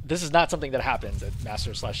 This is not something that happens at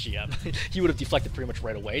Master/GM. He would have deflected pretty much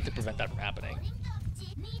right away to prevent that from happening.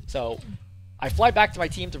 So I fly back to my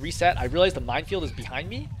team to reset. I realize the minefield is behind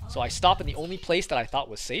me, so I stop in the only place that I thought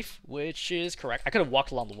was safe, which is correct. I could have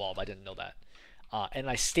walked along the wall, but I didn't know that. And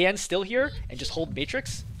I stand still here and just hold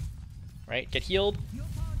Matrix. Right, get healed.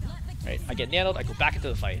 Right, I get nanoed. I go back into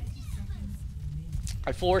the fight.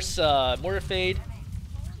 I force Mortar Fade,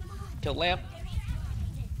 kill Lamp,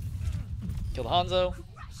 kill the Hanzo.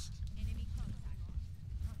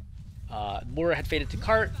 Mortar had faded to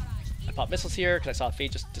cart. I pop missiles here because I saw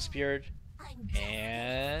Fade just disappeared.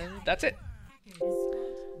 And that's it.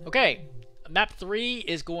 Okay, map 3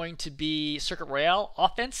 is going to be Circuit Royale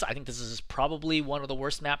offense. I think this is probably one of the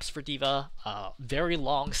worst maps for D.Va. Very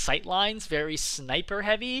long sight lines, very sniper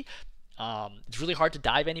heavy. It's really hard to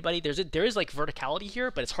dive anybody. There is like verticality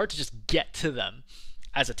here, but it's hard to just get to them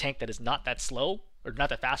as a tank that is not that slow, or not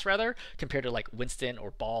that fast rather, compared to like Winston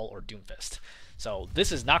or Ball or Doomfist. So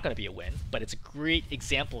this is not going to be a win, but it's a great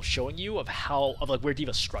example showing you of like where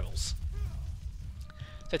D.Va struggles.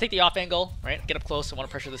 So I take the off angle, right? Get up close. I want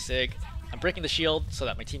to pressure the Sig. I'm breaking the shield so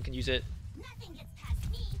that my team can use it.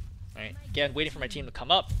 Right? Again, waiting for my team to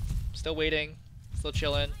come up. Still waiting. Still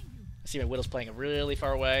chilling. I see my Widow's playing really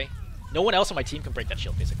far away. No one else on my team can break that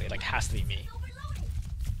shield, basically. It like has to be me.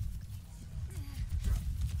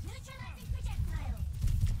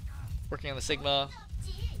 Working on the Sigma.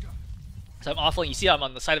 So I'm offling. You see I'm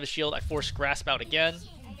on the side of his shield. I force Grasp out again.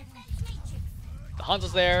 The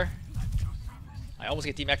Hanzo's there. I almost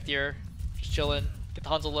get demeched here. Just chilling. Get the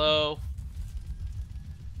Hanzo low.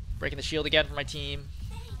 Breaking the shield again for my team.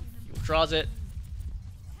 He withdraws it.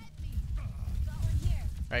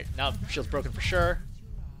 Right, now shield's broken for sure.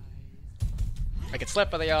 I get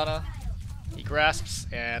slept by the Yana. He grasps,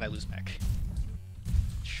 and I lose mech.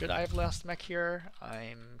 Should I have lost mech here?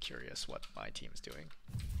 I'm curious what my team is doing.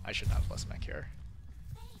 I should not have lost mech here.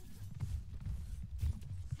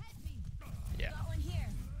 Yeah.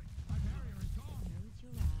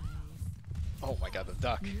 Oh my god, the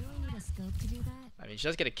duck. I mean, she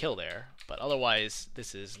does get a kill there, but otherwise,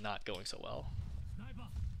 this is not going so well.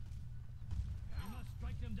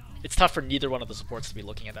 It's tough for neither one of the supports to be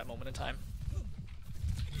looking at that moment in time.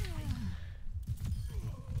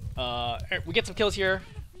 We get some kills here,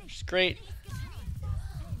 which is great.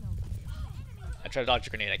 I try to dodge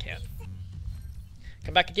a grenade, I can't.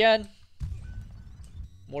 Come back again.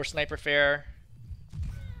 More sniper fare.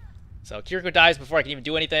 So Kiriko dies before I can even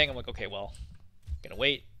do anything. I'm like, okay, well, I'm gonna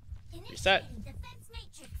wait. Reset.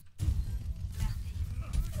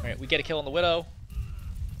 Alright, we get a kill on the Widow.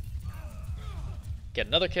 Get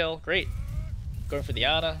another kill. Great. Going for the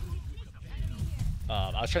Ana.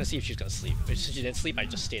 I was trying to see if she was going to sleep. But since she didn't sleep, I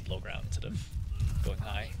just stayed low ground instead of going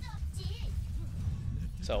high.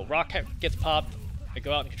 So Rock gets popped. I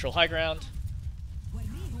go out and control high ground.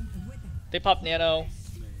 They pop Nano.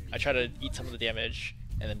 I try to eat some of the damage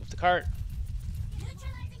and then move the cart.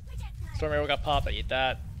 Storm Arrow got popped. I eat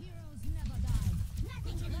that.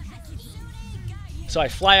 So I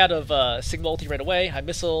fly out of Sigma ulti right away. I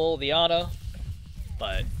missile the Ana.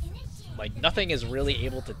 But like nothing is really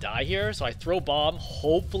able to die here, so I throw bomb.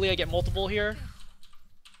 Hopefully I get multiple here.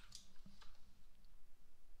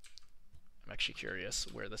 I'm actually curious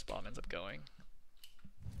where this bomb ends up going.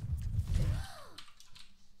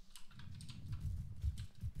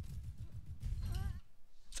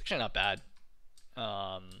 It's actually not bad.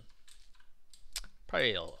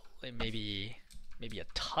 Probably maybe a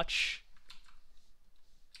touch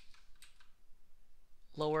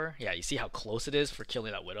lower. Yeah, you see how close it is for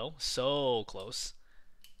killing that Widow? So close.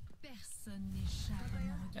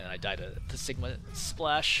 And I died to the Sigma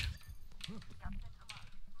splash. So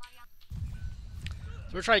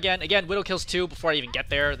we'll try again. Again, Widow kills 2 before I even get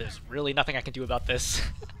there. There's really nothing I can do about this.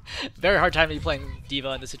 Very hard time to be playing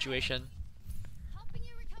D.Va in this situation.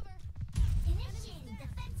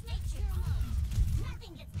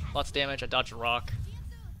 Lots of damage. I dodged a rock.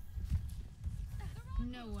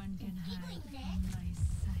 No one can hide from my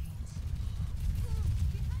sight.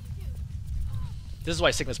 This is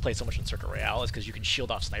why Sigma's played so much in Circuit Royale, is because you can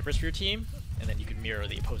shield off snipers for your team, and then you can mirror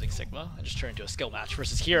the opposing Sigma and just turn into a skill match.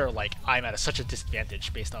 Versus here, like, I'm at such a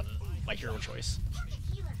disadvantage based on my hero choice.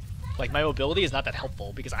 Like, my mobility is not that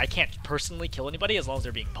helpful because I can't personally kill anybody as long as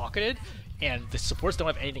they're being pocketed, and the supports don't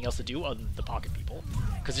have anything else to do other than the pocket people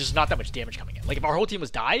because there's not that much damage coming in. Like, if our whole team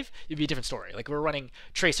was dive, it'd be a different story. Like, we're running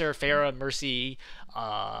Tracer, Pharah, Mercy,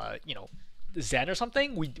 you know, Zen or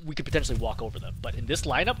something, we could potentially walk over them. But in this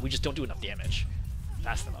lineup, we just don't do enough damage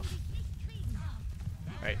fast enough.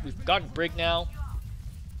 Alright, we've gotten Brig now.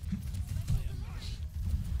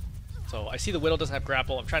 So I see the Widow doesn't have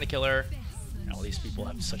grapple. I'm trying to kill her. All these people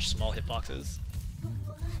have such small hitboxes.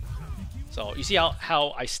 So you see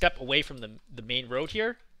how I step away from the main road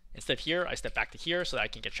here? Instead of here, I step back to here so that I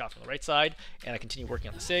can get shot from the right side, and I continue working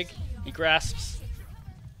on the Sig. He grasps.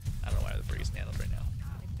 I don't know why the Brig is nanoed right now.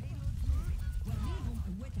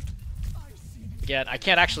 Again, I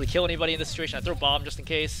can't actually kill anybody in this situation. I throw bomb just in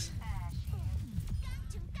case.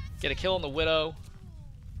 Get a kill on the Widow.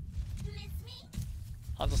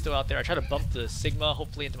 Hanzo's still out there. I try to bump the Sigma,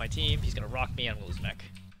 hopefully, into my team. He's going to rock me and I'm going to lose mech.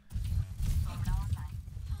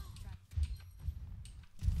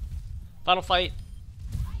 Final fight.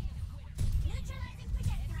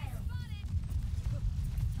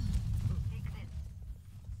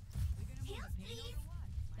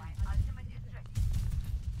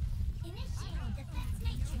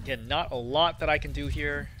 Again, not a lot that I can do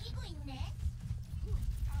here.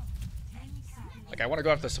 Like, I want to go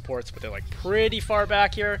after the supports, but they're like pretty far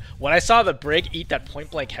back here. When I saw the Brig eat that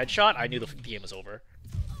point blank headshot, I knew the game was over.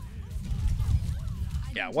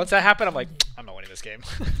 Yeah, once that happened, I'm like, I'm not winning this game.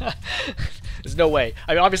 There's no way.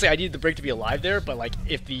 I mean, obviously, I needed the Brig to be alive there, but like,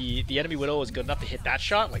 if the enemy Widow was good enough to hit that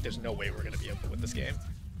shot, like, there's no way we're gonna be able to win this game.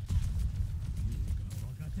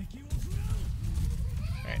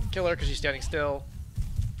 Alright, kill her because she's standing still.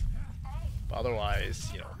 But otherwise,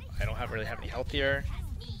 you know, I don't really have any health here.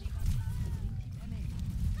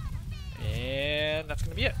 And that's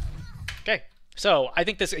going to be it. Okay, so I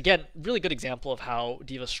think this, again, really good example of how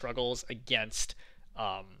D.Va struggles against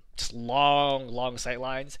just long sight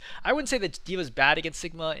lines. I wouldn't say that D.Va's bad against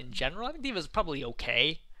Sigma in general. I think D.Va's probably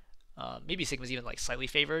okay. Maybe Sigma's even like slightly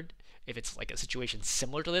favored if it's like a situation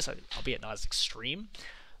similar to this, albeit not as extreme.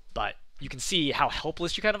 But you can see how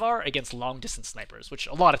helpless you kind of are against long-distance snipers, which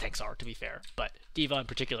a lot of tanks are, to be fair. But D.Va in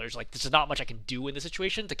particular is like, there's not much I can do in this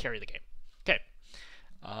situation to carry the game. Okay.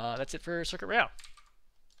 That's it for Circuit Royale.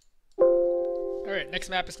 Alright, next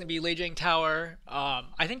map is going to be Lijiang Tower.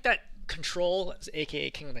 I think that Control,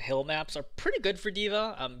 aka King of the Hill maps, are pretty good for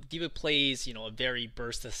D.Va. D.Va plays, you know, a very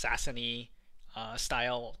burst assassin-y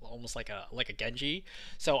style, almost like a Genji.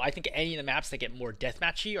 So I think any of the maps that get more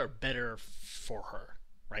deathmatchy are better for her,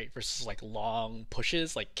 right? Versus like long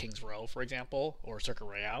pushes, like King's Row, for example, or Circuit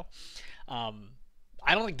Royale.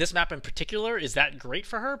 I don't think this map in particular is that great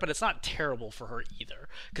for her, but it's not terrible for her either.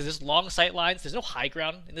 Because there's long sight lines, there's no high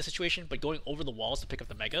ground in this situation, but going over the walls to pick up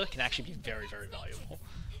the Mega can actually be very valuable.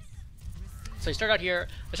 So you start out here,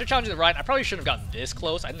 I start challenging the Ryan. I probably shouldn't have gotten this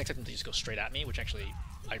close. I didn't expect him to just go straight at me, which actually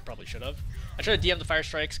I probably should have. I try to DM the Fire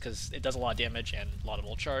Strikes because it does a lot of damage and a lot of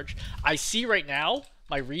ult charge. I see right now,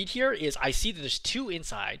 my read here is I see that there's 2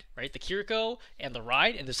 inside, right? The Kiriko and the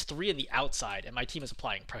Rhine, and there's 3 on the outside, and my team is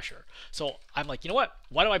applying pressure. So I'm like, you know what?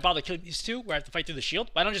 Why do I bother killing these 2 where I have to fight through the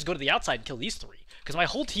shield? Why don't I just go to the outside and kill these 3? Because my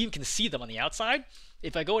whole team can see them on the outside.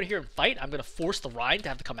 If I go in here and fight, I'm going to force the Rhine to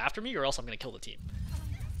have to come after me, or else I'm going to kill the team.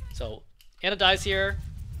 So Anna dies here.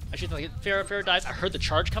 I shoot the Farrah dies. I heard the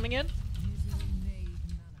charge coming in.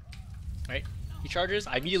 Right? He charges.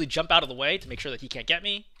 I immediately jump out of the way to make sure that he can't get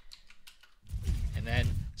me. And then,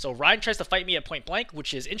 so Ryan tries to fight me at point blank,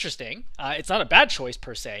 which is interesting. It's not a bad choice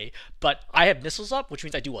per se, but I have missiles up, which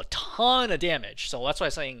means I do a ton of damage. So that's why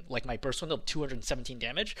I'm saying, like, my burst window, 217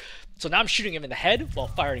 damage. So now I'm shooting him in the head while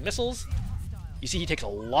firing missiles. You see he takes a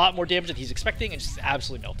lot more damage than he's expecting and just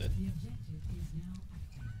absolutely melted.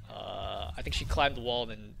 I think she climbed the wall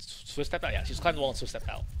and then swift stepped out. Yeah, she's climbed the wall and swift stepped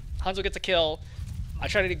out. Hanzo gets a kill. I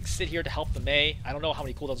try to sit here to help the Mei. I don't know how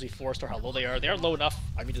many cooldowns we forced or how low they are. They are low enough.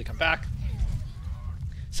 I immediately come back.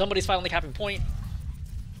 Somebody's finally capping point.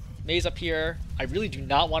 Mei's up here. I really do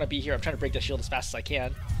not want to be here. I'm trying to break the shield as fast as I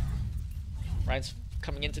can. Ryan's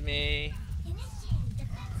coming into me.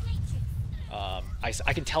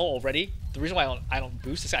 I can tell already. The reason why I don't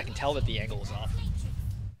boost is I can tell that the angle is off.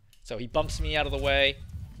 So he bumps me out of the way.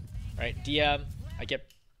 Right, DM. I get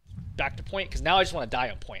back to point because now I just want to die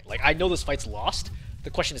on point. Like, I know this fight's lost. The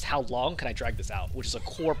question is how long can I drag this out, which is a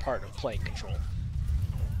core part of playing Control.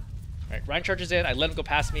 Right, Ryan charges in. I let him go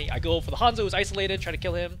past me. I go for the Hanzo, who's isolated. Try to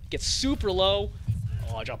kill him. Gets super low.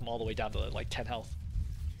 Oh, I drop him all the way down to like 10 health.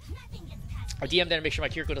 I DM there to make sure my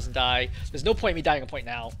Kiriko doesn't die. There's no point in me dying on point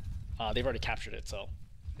now. They've already captured it, so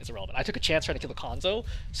it's irrelevant. I took a chance trying to kill the Hanzo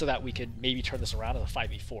so that we could maybe turn this around in a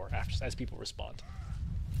 5v4 after, as people respond.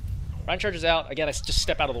 Ryan charges out. Again, I just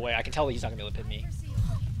step out of the way. I can tell that he's not going to be able to pin me.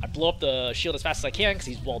 I blow up the shield as fast as I can because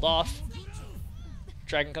he's walled off.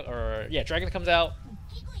 Dragon comes out.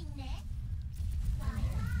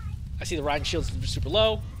 I see the Ryan shield is super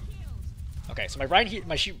low. Okay, so my read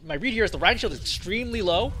here is the Ryan shield is extremely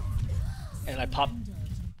low, and I pop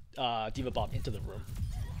D.Va Bomb into the room.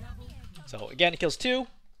 So again, he kills 2.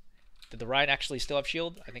 Did the Ryan actually still have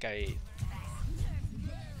shield? I think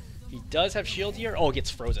he does have shield here. Oh, it gets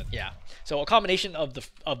frozen. Yeah. So a combination of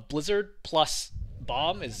Blizzard plus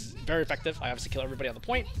Bomb is very effective. I obviously kill everybody on the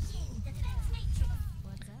point.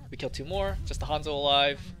 We kill 2 more. Just the Hanzo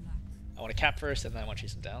alive. I want to cap first, and then I want to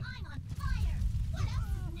chase him down.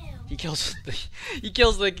 He kills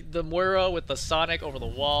the Moira with the Sonic over the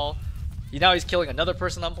wall. Now he's killing another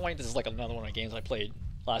person on point. This is like another one of the games I played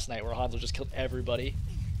last night where Hanzo just killed everybody.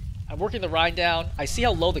 I'm working the Rhine down. I see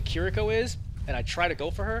how low the Kiriko is, and I try to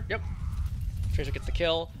go for her. Yep. Tracer gets the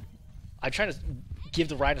kill. I'm trying to give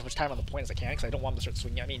the Rhine as much time on the point as I can because I don't want him to start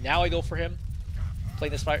swinging at me. Now I go for him.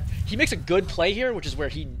 Playing this fight. He makes a good play here, which is where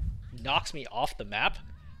he knocks me off the map.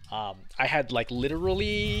 I had like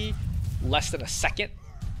literally less than a second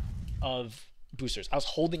of boosters. I was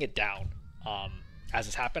holding it down as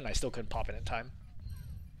this happened. I still couldn't pop it in time.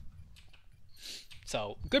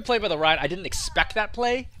 So good play by the Rhine. I didn't expect that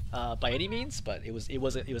play by any means, but it was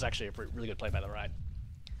actually a really good play by the Rhine.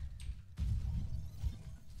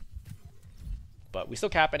 But we still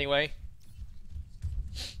cap anyway.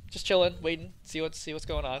 Just chilling, waiting, see what's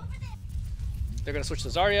going on. They're gonna switch to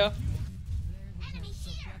Zarya.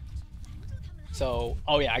 So,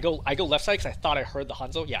 oh yeah, I go left side because I thought I heard the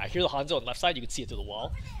Hanzo. Yeah, I hear the Hanzo on left side. You can see it through the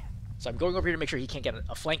wall. So I'm going over here to make sure he can't get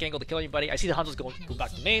a flank angle to kill anybody. I see the Hanzo's going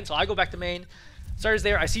back to main, so I go back to main. Zarya's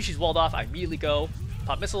there. I see she's walled off. I immediately go,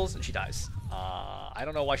 pop missiles, and she dies. I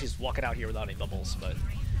don't know why she's walking out here without any bubbles, but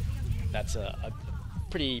that's a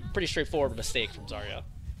pretty straightforward mistake from Zarya.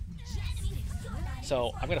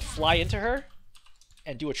 So I'm gonna fly into her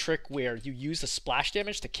and do a trick where you use the splash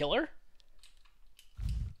damage to kill her,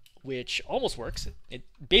 which almost works. It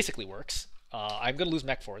basically works. I'm gonna lose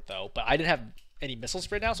mech for it though, but I didn't have any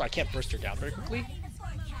missiles right now, so I can't burst her down very quickly.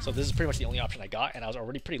 So this is pretty much the only option I got, and I was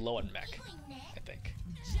already pretty low on mech, I think.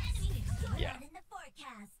 Yeah.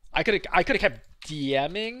 I could have kept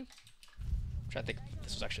DMing. I'm trying to think if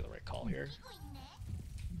this was actually the right call here.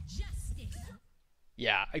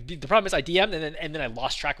 Yeah, the problem is I DM'd and then I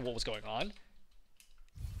lost track of what was going on.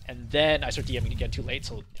 And then I started DMing again too late,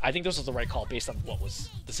 so I think this was the right call based on what was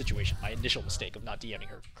the situation. My initial mistake of not DMing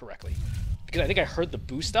her correctly. Because I think I heard the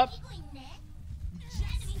boost up.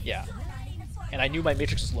 Yeah. And I knew my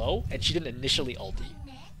matrix was low, and she didn't initially ulti.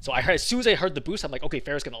 So as soon as I heard the boost, I'm like, okay,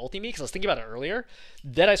 Pharah's gonna ulti me, because I was thinking about it earlier.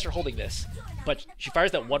 Then I start holding this. But she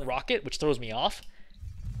fires that one rocket, which throws me off.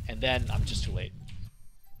 And then I'm just too late.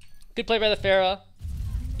 Good play by the Pharah.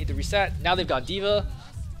 Need to reset. Now they've gone D.Va.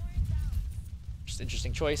 Just an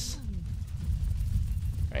interesting choice.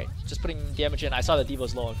 Right, just putting damage in. I saw that D.Va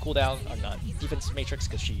was low on cooldown, on defense matrix,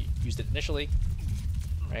 because she used it initially.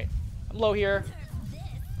 Right, I'm low here.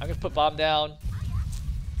 I'm going to put bomb down.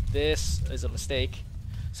 This is a mistake.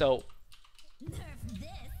 So,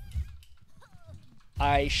 what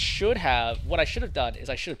I should have done is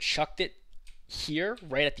I should have chucked it here,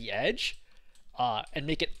 right at the edge, and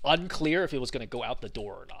make it unclear if it was going to go out the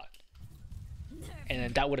door or not. And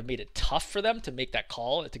then that would have made it tough for them to make that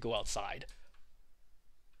call to go outside.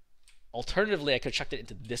 Alternatively, I could have chucked it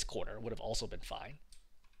into this corner. It would have also been fine.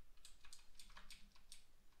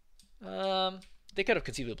 They could have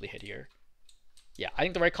conceivably hit here. Yeah, I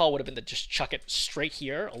think the right call would have been to just chuck it straight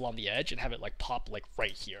here along the edge and have it like pop like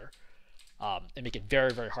right here. And make it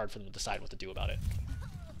very, very hard for them to decide what to do about it.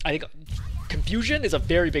 I think confusion is a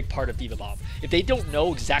very big part of D.Va Bomb. If they don't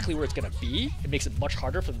know exactly where it's going to be, it makes it much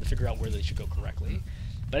harder for them to figure out where they should go correctly.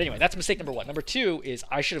 But anyway, that's mistake number one. Number two is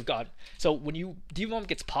I should have gone... So when D.Va Bomb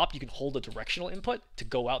gets popped, you can hold a directional input to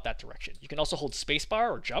go out that direction. You can also hold spacebar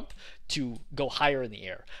or jump to go higher in the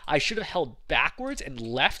air. I should have held backwards and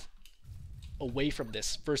left away from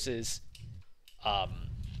this versus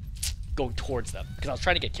going towards them. Because I was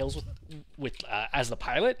trying to get kills with as the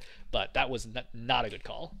pilot, but that was not a good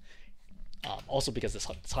call. Also because this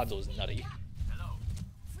Hanzo is nutty.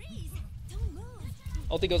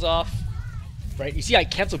 Ulti goes off. Right, you see I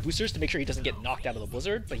cancel boosters to make sure he doesn't get knocked out of the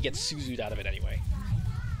blizzard, but he gets Suzu'd out of it anyway.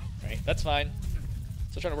 Right, that's fine.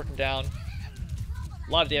 Still trying to work him down.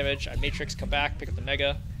 A lot of damage. I Matrix, come back, pick up the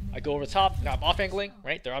Mega. I go over the top. Now I'm off angling,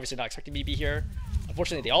 right? They're obviously not expecting me to be here.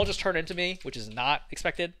 Unfortunately, they all just turn into me, which is not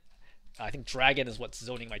expected. I think Dragon is what's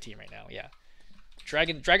zoning my team right now, yeah.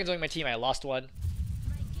 Dragon zoning my team, I lost one.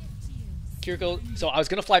 Kiriko, so I was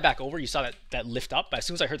going to fly back over. You saw that lift up, but as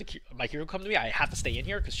soon as I heard my Kiriko come to me, I have to stay in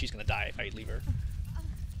here because she's going to die if I leave her.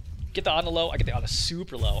 Get the on the low. I get the on the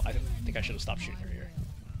super low. I think I should have stopped shooting her here.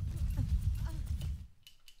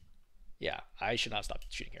 Yeah, I should not have stopped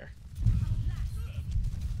shooting her.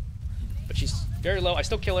 But she's very low. I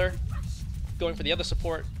still kill her. Going for the other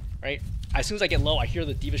support, right? As soon as I get low, I hear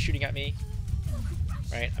the D.Va shooting at me.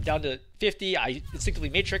 Right, I'm down to 50. I instinctively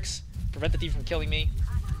Matrix, prevent the D from killing me.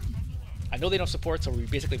 I know they don't support, so we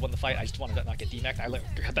basically won the fight. I just wanted to not get D-mech. I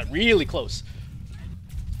got that really close.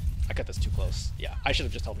 I cut this too close. Yeah, I should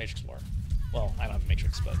have just held Matrix more. Well, I don't have a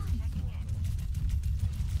Matrix, but...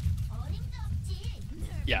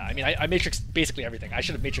 Yeah, I mean, I Matrixed basically everything. I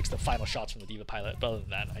should have Matrixed the final shots from the D.Va pilot, but other than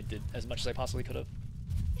that, I did as much as I possibly could have.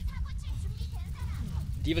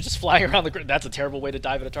 D.Va just flying around the grid. That's a terrible way to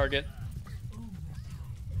dive at a target.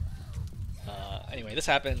 Anyway, this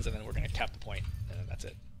happens, and then we're going to cap the point, and then that's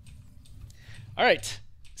it. Alright,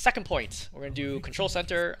 second point. We're going to do Control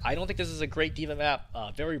Center. I don't think this is a great D.Va map.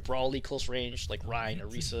 Very brawly, close range, like Rein,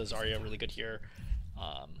 Orisa, Zarya, really good here.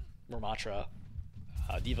 Rammatra.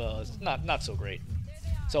 D.Va is not so great.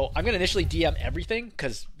 So I'm going to initially DM everything,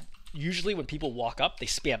 because usually when people walk up, they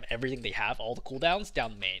spam everything they have, all the cooldowns,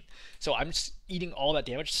 down the main. So I'm just eating all that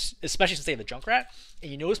damage, especially since they have the Junkrat. And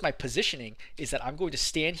you notice my positioning is that I'm going to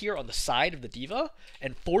stand here on the side of the D.Va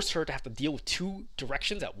and force her to have to deal with two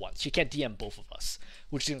directions at once. She can't DM both of us,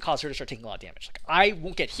 which is going to cause her to start taking a lot of damage. Like, I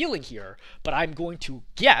won't get healing here, but I'm going to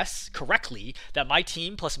guess correctly that my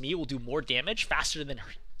team plus me will do more damage faster than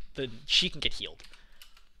she can get healed.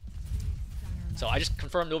 So I just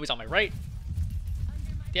confirm nobody's on my right.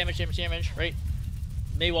 Damage, damage, damage, right?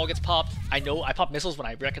 Maywall gets popped. I know I pop missiles when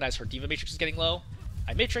I recognize her D.Va Matrix is getting low.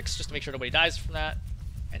 I Matrix just to make sure nobody dies from that.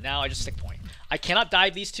 And now I just stick point. I cannot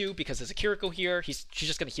dive these two because there's a Kiriko here. She's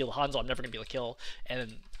just going to heal the Hanzo. I'm never going to be able to kill.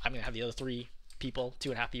 And I'm going to have the other 3 people,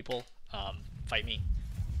 2.5 people, fight me.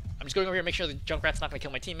 I'm just going over here to make sure the Junkrat's not going to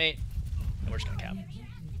kill my teammate. And we're just going to cap.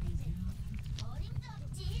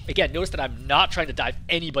 Again, notice that I'm not trying to dive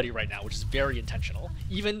anybody right now, which is very intentional.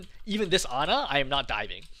 Even this Ana, I am not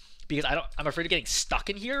diving. Because I'm afraid of getting stuck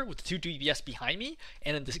in here with the 2 DPS behind me,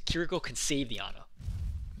 and then the Kiriko can save the Ana.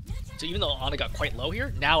 So even though Ana got quite low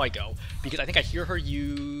here, now I go. Because I think I hear her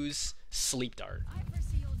use Sleep Dart.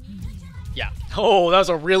 Yeah. Oh, that was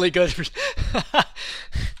a really good... Alright,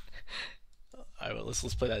 well,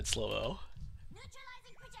 let's play that in slow-mo.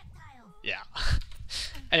 Yeah.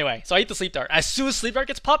 Anyway, so I eat the Sleep Dart. As soon as Sleep Dart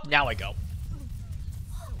gets popped, now I go.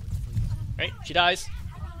 Right? She dies.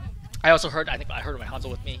 I also heard, I think I heard my Hanzo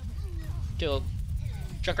with me. Killed.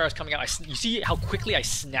 Junkrat is coming out. You see how quickly I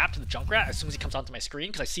snapped the Junkrat as soon as he comes onto my screen?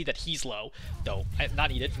 Because I see that he's low. Though,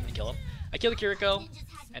 not needed for me to kill him. I kill the Kiriko,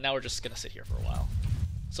 and now we're just going to sit here for a while.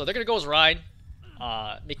 So they're going to go as Rein,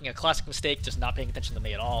 making a classic mistake, just not paying attention to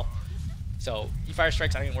me at all. So he fire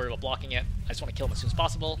strikes, I don't even worry about blocking it. I just want to kill him as soon as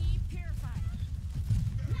possible.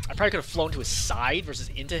 I probably could have flown to his side versus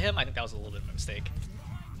into him. I think that was a little bit of a mistake.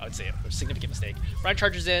 I would say a significant mistake. Rein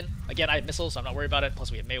charges in. Again, I have missiles, so I'm not worried about it.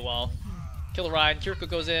 Plus we have Maywall. Kill the Rein. Kiriko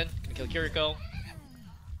goes in. Gonna kill Kiriko.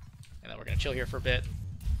 And then we're gonna chill here for a bit.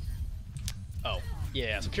 Oh,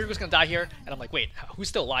 yeah. So Kiriko's gonna die here. And I'm like, wait, who's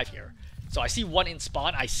still alive here? So I see one in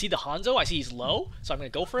spawn. I see the Hanzo. I see he's low. So I'm gonna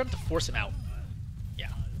go for him to force him out. Yeah.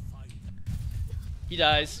 He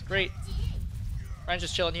dies. Great. Rein's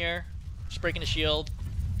just chilling here. Just breaking the shield.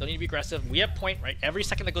 Don't need to be aggressive. We have point, right? Every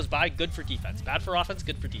second that goes by, good for defense. Bad for offense,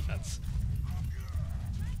 good for defense.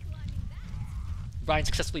 Rein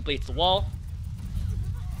successfully blades the wall.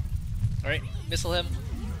 Alright, missile him.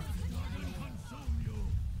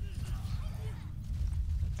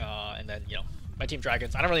 And then, you know, my team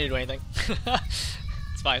Dragons. I don't really need to do anything.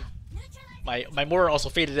 It's fine. My Mora also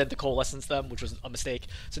faded in to coalescence them, which was a mistake.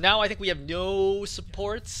 So now I think we have no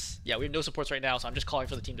supports. Yeah, we have no supports right now, so I'm just calling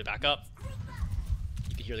for the team to back up.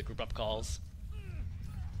 You can hear the group up calls.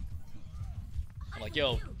 I'm like,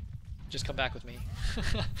 yo, just come back with me.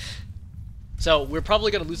 So we're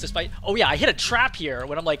probably going to lose this fight. Oh yeah, I hit a trap here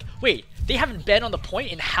when I'm like, wait, they haven't been on the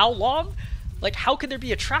point in how long? Like, how could there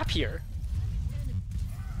be a trap here?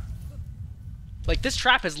 Like, this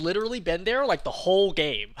trap has literally been there, like, the whole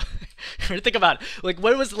game. Think about it. Like,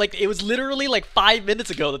 what was, like, it was literally, like, 5 minutes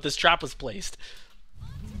ago that this trap was placed.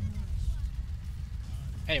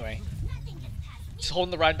 Anyway. Just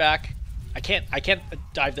holding the Rein back. I can't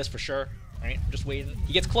dive this for sure. Right? I'm just waiting.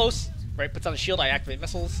 He gets close. Right? Puts on a shield. I activate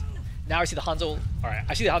missiles. Now I see the Hanzo. Alright,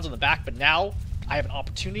 I see the Hanzo in the back, but now I have an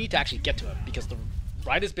opportunity to actually get to him because the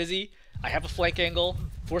Rein is busy. I have a flank angle.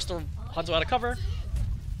 Force the Hanzo out of cover.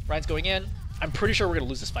 Rein's going in. I'm pretty sure we're going to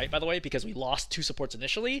lose this fight, by the way, because we lost 2 supports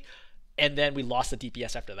initially, and then we lost the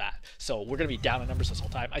DPS after that. So we're going to be down in numbers this whole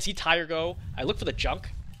time. I see Tyre go. I look for the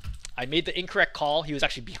junk. I made the incorrect call. He was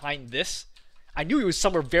actually behind this. I knew he was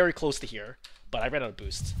somewhere very close to here, but I ran out of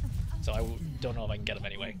boost. So I don't know if I can get him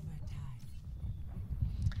anyway.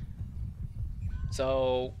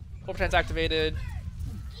 So, overtime's activated.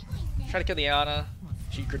 Try to kill the Ana.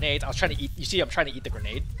 Shoot grenades. I was trying to eat. You see, I'm trying to eat the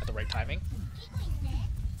grenade at the right timing.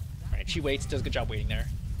 Right. Alright, she waits, does a good job waiting there.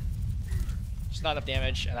 Just not enough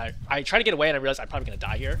damage, and I try to get away and I realize I'm probably going to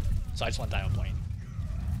die here, so I just want to die on point.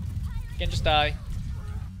 Again, just die.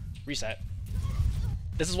 Reset.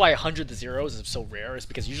 This is why 100 to 0s is so rare, is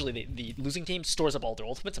because usually the losing team stores up all their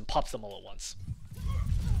ultimates and pops them all at once.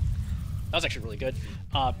 That was actually really good.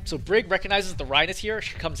 So Brig recognizes the Ryan is here,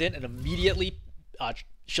 she comes in and immediately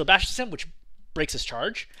shield bashes him, which breaks his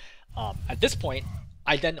charge. At this point,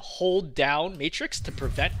 I then hold down Matrix to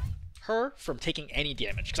prevent her from taking any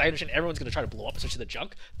damage, because I understand everyone's going to try to blow up, especially the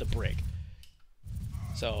junk, the Brig.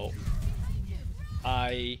 So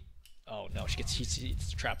oh no,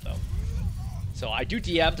 she's trapped though. So I do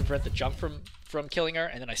DM to prevent the junk from killing her,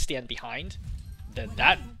 and then I stand behind. Then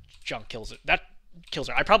that junk kills it. That kills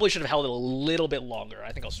her. I probably should have held it a little bit longer.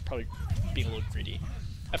 I think I was probably being a little greedy.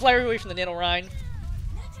 I fly away from the Nano Rhine.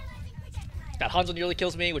 That Hanzo nearly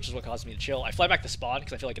kills me, which is what caused me to chill. I fly back to spawn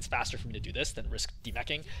because I feel like it's faster for me to do this than risk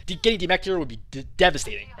demeching. Getting demeched here would be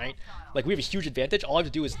devastating, right? Like, we have a huge advantage. All I have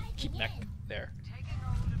to do is keep mech there.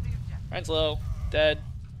 Rhine's low, dead,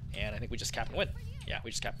 and I think we just cap and win. Yeah,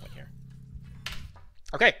 we just cap and win here.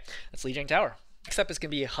 Okay, that's Lijiang Tower. Next up is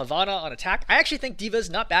going to be Havana on attack. I actually think D.Va's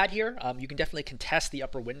not bad here. You can definitely contest the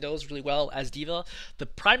upper windows really well as D.Va. The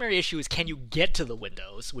primary issue is, can you get to the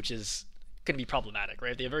windows, which is going to be problematic,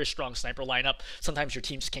 right? If they have a very strong sniper lineup, sometimes your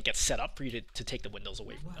team just can't get set up for you to take the windows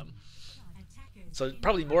away from them. So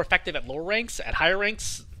probably more effective at lower ranks. At higher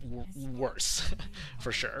ranks, worse,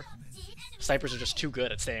 for sure. Snipers are just too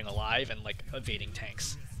good at staying alive and like evading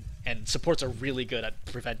tanks. And supports are really good at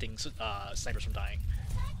preventing snipers from dying.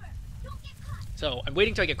 So I'm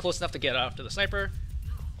waiting till I get close enough to get after the sniper.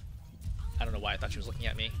 I don't know why I thought she was looking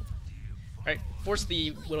at me. Right, force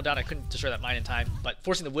the Widow down. I couldn't destroy that mine in time, but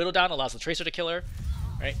forcing the Widow down allows the Tracer to kill her.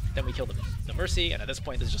 Right, then we kill the Mercy, and at this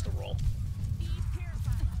point, this is just a roll.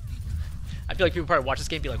 I feel like people probably watch this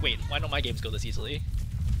game and be like, wait, why don't my games go this easily?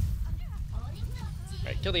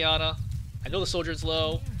 Right, kill the Ana. I know the Soldier's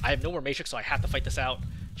low. I have no more Matrix, so I have to fight this out.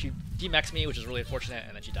 She demechs me, which is really unfortunate,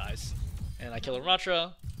 and then she dies. And I kill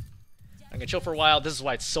Rammatra. I'm gonna chill for a while. This is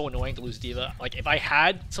why it's so annoying to lose D.Va. Like, if I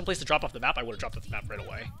had someplace to drop off the map, I would have dropped off the map right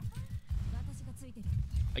away.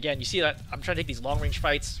 Again, you see that I'm trying to take these long-range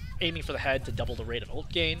fights, aiming for the head to double the rate of ult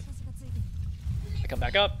gain. I come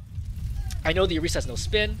back up. I know the Orisa has no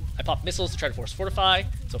spin. I pop missiles to try to force Fortify.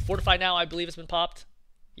 So Fortify now, I believe, has been popped.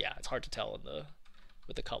 Yeah, it's hard to tell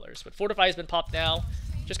with the colors. But Fortify has been popped now.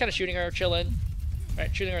 Just kind of shooting her, chilling.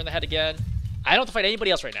 Right, shooting her in the head again. I don't have to fight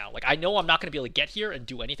anybody else right now. Like, I know I'm not going to be able to get here and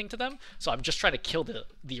do anything to them, so I'm just trying to kill the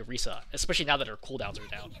Orisa, especially now that her cooldowns are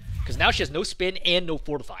down. Because now she has no spin and no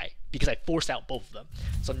Fortify, because I forced out both of them.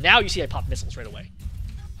 So now you see I pop missiles right away.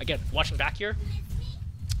 Again, watching back here,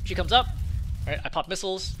 she comes up, right, I pop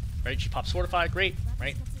missiles, right, she pops Fortify, great,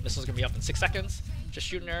 right, missiles going to be up in 6 seconds, just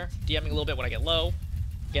shooting her, DMing a little bit when I get low.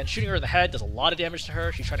 Again, shooting her in the head does a lot of damage to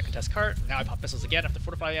her. She's trying to contest cart. Now I pop missiles again after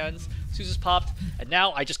Fortify ends. Suzu's popped, and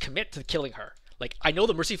now I just commit to killing her. Like, I know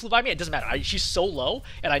the Mercy flew by me, it doesn't matter. She's so low,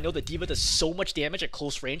 and I know that D.Va does so much damage at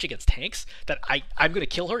close range against tanks that I'm going to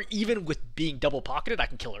kill her. Even with being double pocketed, I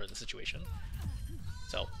can kill her in this situation.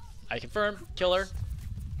 So, I confirm, kill her.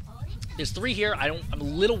 There's 3 here. I'm a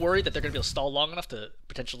little worried that they're going to be able to stall long enough to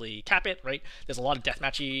potentially cap it, right? There's a lot of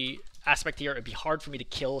deathmatchy aspect here. It'd be hard for me to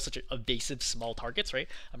kill such evasive small targets, right?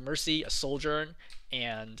 A Mercy, a Sojourn,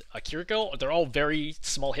 and a Kiriko, they're all very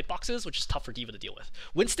small hitboxes, which is tough for D.Va to deal with.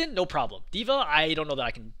 Winston, no problem. D.Va, I don't know that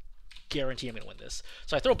I can guarantee I'm going to win this.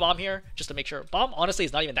 So I throw a Bomb here just to make sure. Bomb, honestly,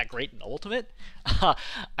 is not even that great in Ultimate.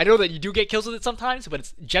 I know that you do get kills with it sometimes, but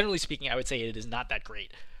it's, generally speaking, I would say it is not that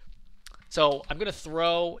great. So I'm going to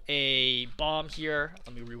throw a Bomb here.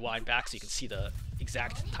 Let me rewind back so you can see the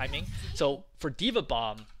exact timing. So for D.Va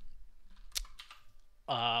Bomb,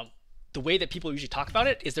 the way that people usually talk about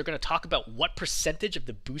it is they're going to talk about what percentage of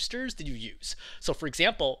the boosters did you use. So for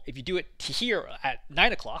example, if you do it here at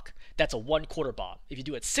 9 o'clock, that's a 1/4 bomb. If you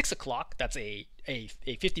do it at 6 o'clock, that's a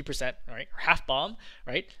 50%, right, or half bomb,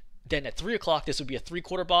 right? Then at 3 o'clock, this would be a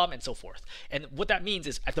 3/4 bomb, and so forth. And what that means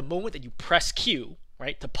is at the moment that you press Q,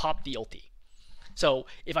 right, to pop the ulti. So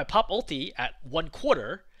if I pop ulti at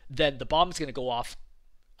 1/4, then the bomb is going to go off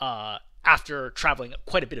after traveling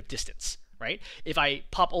quite a bit of distance. Right? If I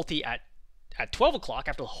pop ulti at 12 o'clock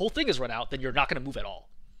after the whole thing is run out, then you're not going to move at all.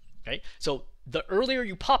 Okay? So the earlier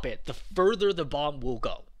you pop it, the further the bomb will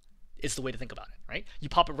go. Is the way to think about it, right? You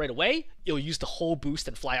pop it right away, you'll use the whole boost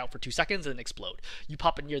and fly out for 2 seconds and then explode. You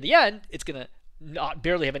pop it near the end, it's going to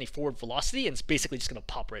barely have any forward velocity and it's basically just going to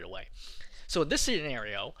pop right away. So in this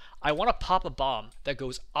scenario, I want to pop a bomb that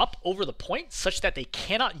goes up over the point such that they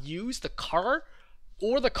cannot use the car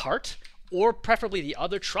or the cart or preferably the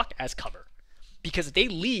other truck as cover. because if they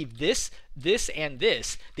leave this, this, and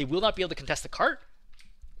this, they will not be able to contest the cart.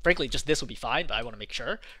 Frankly, just this would be fine, but I want to make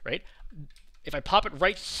sure, right? If I pop it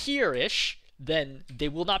right here-ish, then they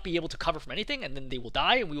will not be able to cover from anything, and then they will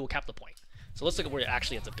die, and we will cap the point. So let's look at where it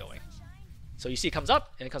actually ends up going. So you see it comes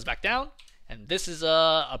up, and it comes back down, and this is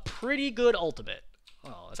a pretty good ultimate.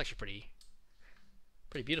 Oh, that's actually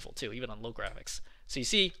pretty beautiful, too, even on low graphics. So you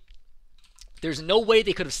see, there's no way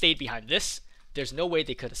they could have stayed behind this. There's no way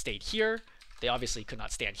they could have stayed here. They obviously could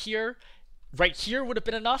not stand here. Right here would have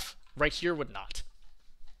been enough. Right here would not.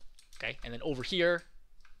 Okay, and then over here,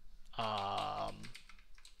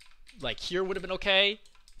 like here would have been okay.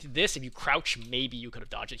 This, if you crouch, maybe you could have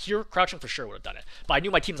dodged it. Here, crouching for sure would have done it. But I knew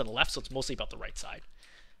my team's on the left, so it's mostly about the right side.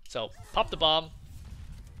 So, pop the bomb.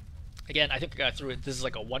 Again, I think I got through it. This is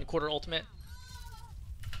like a 1/4 ultimate.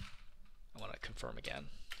 I want to confirm again.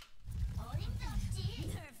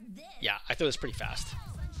 Yeah, I threw this pretty fast.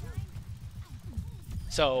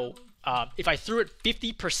 So, if I threw it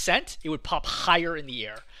 50%, it would pop higher in the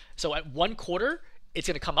air. So at 1/4, it's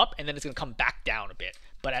going to come up, and then it's going to come back down a bit.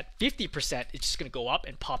 But at 50%, it's just going to go up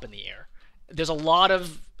and pop in the air. There's a lot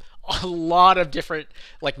of different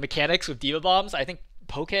like mechanics with Diva Bombs. I think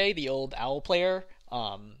Poke, the old Owl player,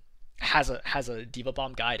 has a Diva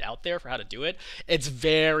Bomb guide out there for how to do it. It's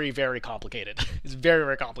very, very complicated. It's very,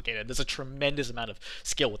 very complicated. There's a tremendous amount of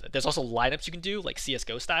skill with it. There's also lineups you can do, like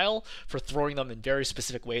CS:GO style, for throwing them in very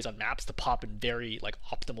specific ways on maps to pop in very like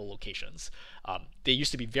optimal locations. They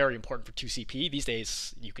used to be very important for 2CP. These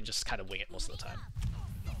days, you can just kind of wing it most of the time.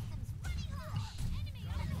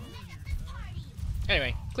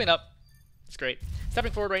 Anyway, clean up. It's great.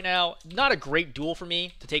 Stepping forward right now, not a great duel for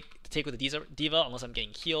me to take with the Diva unless I'm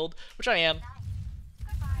getting healed, which I am.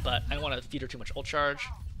 But I don't want to feed her too much ult charge.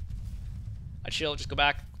 I chill, just go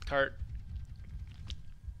back, cart.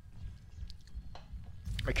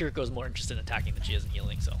 My Kiriko is more interested in attacking than she is in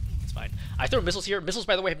healing, so it's fine. I throw missiles here. Missiles,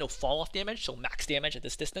 by the way, have no fall-off damage, so max damage at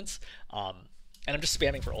this distance. And I'm just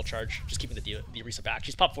spamming for ult charge, just keeping the Orisa back.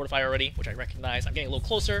 She's popped Fortify already, which I recognize. I'm getting a little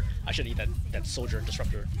closer. I should eat that Soldier and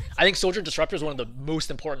Disruptor. I think Soldier and Disruptor is one of the most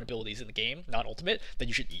important abilities in the game, not ultimate, that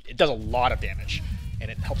you should eat. It does a lot of damage, and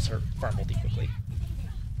it helps her farm multi quickly.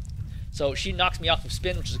 So she knocks me off of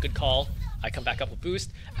spin, which is a good call. I come back up with boost,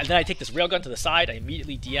 and then I take this railgun to the side. I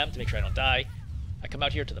immediately DM to make sure I don't die. I come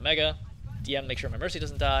out here to the Mega, DM, make sure my Mercy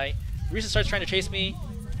doesn't die. Orisa starts trying to chase me.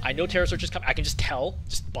 I know Terror Surge is coming. I can just tell,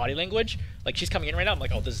 just body language. Like, she's coming in right now. I'm like,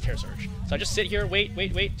 oh, this is Terror Surge. So I just sit here,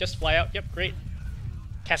 wait, just fly out. Yep, great.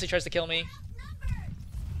 Cassie tries to kill me.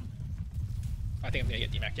 I think I'm going to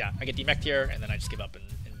get demeched. Yeah, I get demeched here, and then I just give up and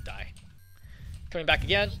die. Coming back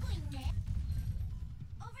again.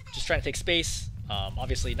 Just trying to take space.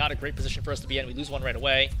 Obviously, not a great position for us to be in. We lose one right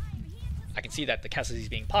away. I can see that the Cassie's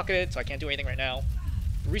being pocketed, so I can't do anything right now.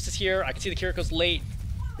 Orisa's here. I can see the Kiriko's late.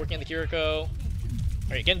 Working on the Kiriko.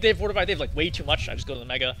 Alright, again, they have Fortified. They have like way too much. I just go to the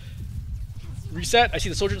Mega. Reset. I see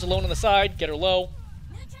the Soldier's alone on the side. Get her low.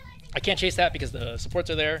 I can't chase that because the supports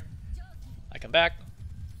are there. I come back.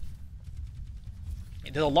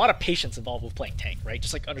 And there's a lot of patience involved with playing tank, right?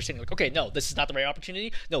 Just like understanding, like, okay, no, this is not the right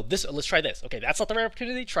opportunity. No, this. Let's try this. Okay, that's not the right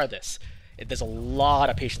opportunity. Try this. There's a lot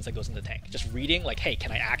of patience that goes into tank. Just reading, like, hey,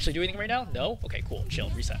 can I actually do anything right now? No? Okay, cool. Chill.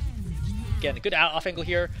 Reset. Again, a good off angle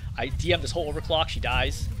here. I DM this whole overclock. She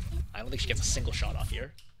dies. I don't think she gets a single shot off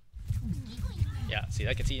here. Yeah, see,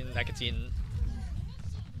 that gets eaten, that gets eaten.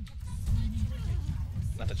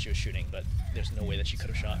 Not that she was shooting, but there's no way that she could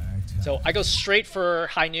have shot. So I go straight for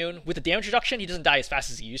High Noon. With the damage reduction, he doesn't die as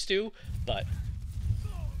fast as he used to, but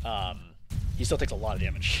he still takes a lot of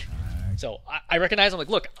damage. So I recognize, I'm like,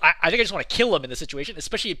 look, I think I just want to kill him in this situation,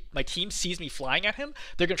 especially if my team sees me flying at him.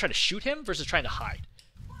 They're going to try to shoot him versus trying to hide.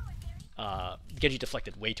 Genji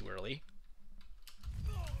deflected way too early.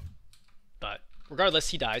 But regardless,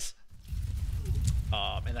 he dies.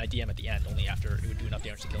 And I DM at the end, only after it would do enough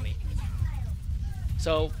damage to kill me.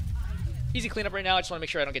 So, easy cleanup right now. I just want to make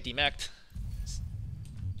sure I don't get demeched.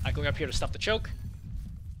 I'm going up here to stuff the choke.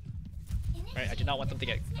 Right, I do not want them to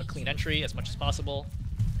get a clean entry as much as possible.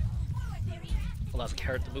 Allows the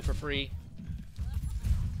carrot to move for free.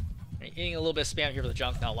 Right, eating a little bit of spam here for the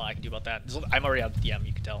junk. Not a lot I can do about that. I'm already out of DM,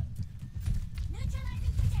 you can tell.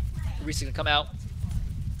 Orisa's gonna come out.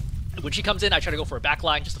 When she comes in, I try to go for a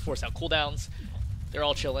backline just to force out cooldowns. They're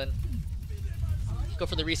all chilling. Go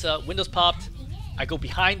for the Orisa. Window's popped. I go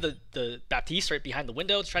behind the Baptiste, right behind the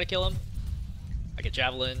window to try to kill him. I get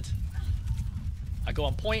javelined. I go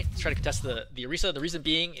on point to try to contest the Orisa. The reason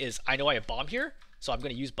being is I know I have bomb here, so I'm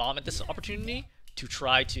going to use bomb at this opportunity to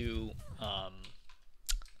try to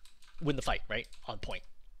win the fight, right? On point.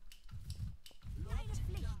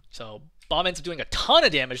 So Bomb ends up doing a ton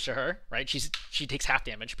of damage to her, right? She takes half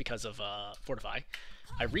damage because of Fortify.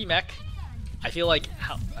 I remech. I feel like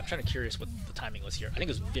I'm trying to curious what the timing was here. I think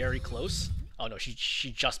it was very close. Oh no,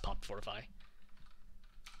 she just popped Fortify.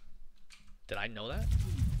 Did I know that?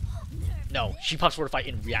 No, she pops Fortify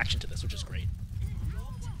in reaction to this, which is great.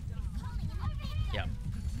 Yeah.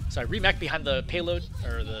 So I remech behind the payload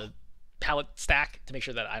or the pallet stack to make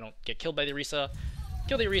sure that I don't get killed by the Orisa.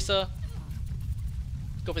 Kill the Orisa.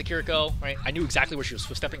 Go for the Kiriko, right? I knew exactly where she was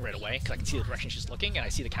swift stepping right away because I can see the direction she's looking and I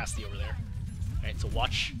see the Cassidy over there. Right, so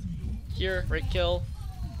watch here, right kill.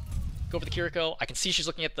 Go for the Kiriko. I can see she's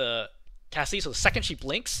looking at the Cassidy, so the second she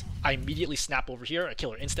blinks, I immediately snap over here. I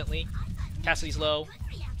kill her instantly. Cassidy's low,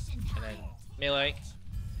 and then melee,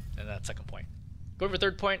 and that second point. Go for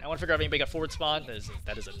third point. I want to figure out if anybody got forward spawn.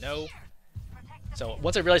 That is a no. So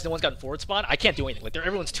once I realize no one's gotten forward spawn, I can't do anything. Like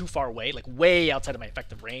everyone's too far away, like way outside of my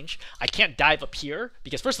effective range. I can't dive up here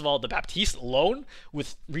because first of all, the Baptiste alone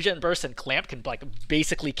with regen burst and clamp can like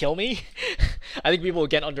basically kill me. I think people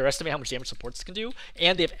again underestimate how much damage supports can do,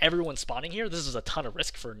 and they have everyone spawning here. This is a ton of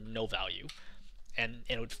risk for no value, and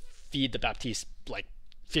it would feed the Baptiste like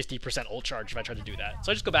 50% ult charge if I tried to do that.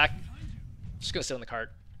 So I just go back. Just gonna sit on the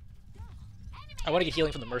cart. I want to get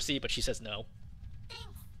healing from the Mercy, but she says no.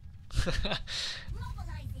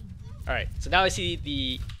 Alright, so now I see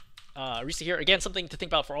the Orisa here. Again, something to think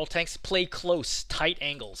about for all tanks. Play close, tight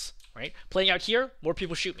angles. Right? Playing out here, more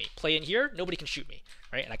people shoot me. Play in here, nobody can shoot me.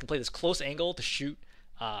 Right? And I can play this close angle to shoot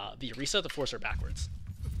the Orisa to force her backwards.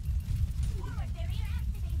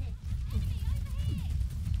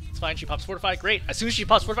 It's fine, she pops Fortify. Great. As soon as she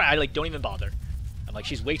pops Fortify, I like don't even bother. I'm like,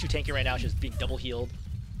 she's way too tanky right now. She's being double healed.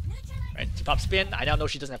 Right? She pops Spin. I now know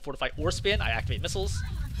she doesn't have Fortify or Spin. I activate missiles.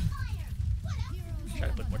 Try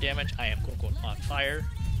to put more damage. I am quote unquote on fire.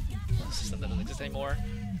 The system doesn't exist anymore.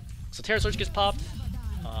 So Terra Surge gets popped.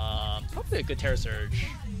 Probably a good Terra Surge.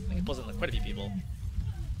 I think it pulls in quite a few people.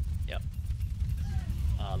 Yep.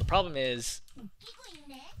 The problem is,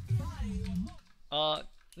 no,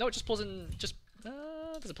 it just pulls in. Does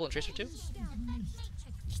it pull in Tracer too?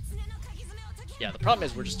 Yeah. The problem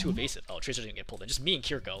is we're just too evasive. Oh, Tracer didn't get pulled in. Just me and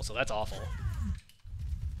Kiriko, so that's awful.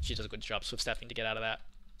 She does a good job swift stepping to get out of that.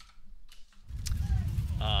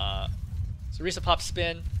 So Orisa pops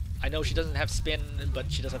Spin. I know she doesn't have Spin,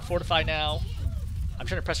 but she does have Fortify now. I'm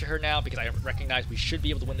trying to pressure her now because I recognize we should be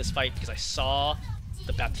able to win this fight because I saw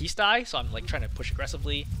the Baptiste die, so I'm like trying to push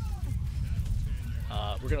aggressively.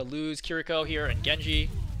 We're gonna lose Kiriko here and Genji.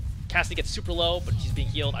 Cassidy gets super low, but she's being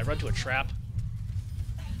healed. I run to a trap.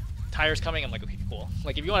 Tire's coming. I'm like, okay, cool.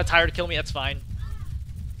 Like if you want a Tire to kill me, that's fine.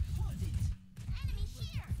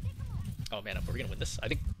 Oh man, are we gonna win this? I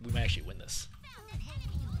think we might actually win this.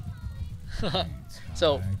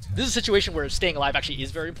 So this is a situation where staying alive actually is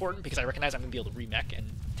very important because I recognize I'm going to be able to re-mech and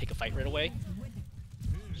take a fight right away.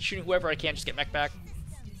 Shooting whoever I can, just get mech back.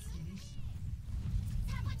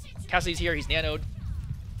 Cassidy's here, he's nanoed.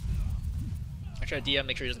 I try to DM,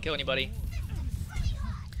 make sure he doesn't kill anybody.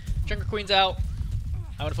 Junker Queen's out.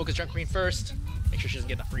 I want to focus Junker Queen first. Make sure she doesn't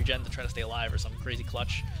get enough regen to try to stay alive or some crazy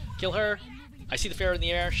clutch. Kill her. I see the Pharaoh in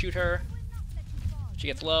the air, shoot her. She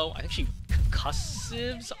gets low. I think she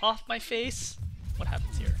concussives off my face. What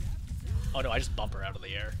happens here? Oh no, I just bump her out of the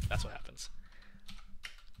air. That's what happens.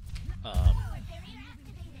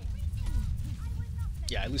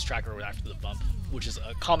 Yeah, I lose track of her after the bump, which is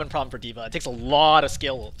a common problem for D.Va. It takes a lot of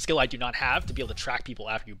skill I do not have to be able to track people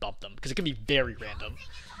after you bump them, because it can be very random.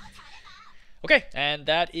 Okay, and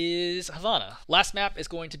that is Havana. Last map is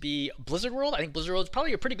going to be Blizzard World. I think Blizzard World is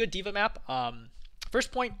probably a pretty good D.Va map.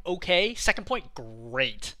 First point, okay. Second point,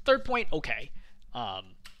 great. Third point, okay.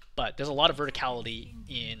 But there's a lot of verticality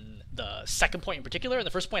in the second point in particular, and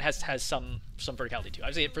the first point has some verticality too. I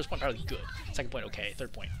would say first point probably good. Second point, okay.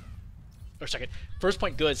 Third point, or second. First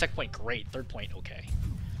point, good. Second point, great. Third point, okay.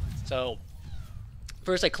 So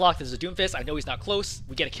first I clock there's a Doomfist. I know he's not close.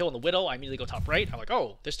 We get a kill on the Widow. I immediately go top right. I'm like,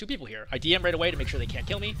 oh, there's two people here. I DM right away to make sure they can't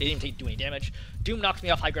kill me. They didn't even do any damage. Doom knocks me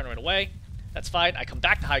off high ground right away. That's fine. I come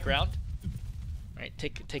back to high ground. Right,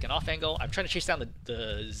 take an off angle. I'm trying to chase down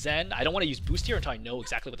the Zen. I don't want to use boost here until I know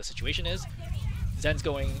exactly what the situation is. Zen's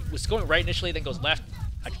was going right initially, then goes left.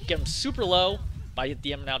 I get him super low, but I hit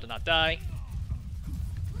DM now to not die.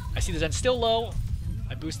 I see the Zen still low.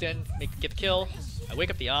 I boost in, get the kill. I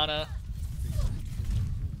wake up the Ana.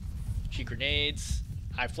 She grenades.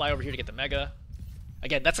 I fly over here to get the Mega.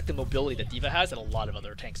 Again, that's like the mobility that D.Va has that a lot of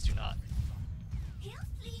other tanks do not.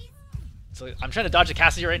 So I'm trying to dodge the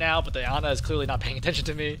Cassidy right now, but the Ana is clearly not paying attention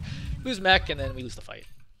to me. Lose mech, and then we lose the fight.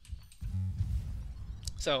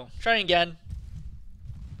 So, trying again.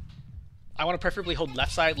 I want to preferably hold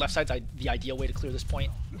left side. Left side's the ideal way to clear this point.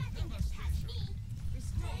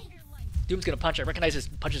 Doom's gonna punch. I recognize his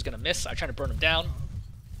punch is gonna miss. I'm trying to burn him down.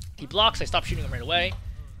 He blocks. I stop shooting him right away.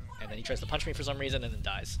 And then he tries to punch me for some reason and then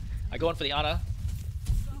dies. I go in for the Ana.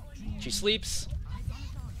 She sleeps.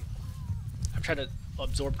 I'm trying to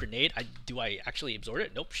absorb grenade. Do I actually absorb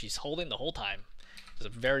it? Nope, she's holding the whole time. Does a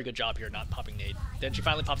very good job here not popping nade. Then she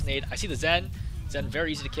finally pops nade. I see the Zen. Zen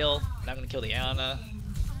very easy to kill. And I'm going to kill the Ana.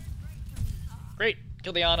 Great.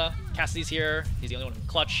 Kill the Ana. Cassidy's here. He's the only one who can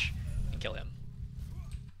clutch and kill him.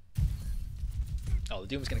 Oh, the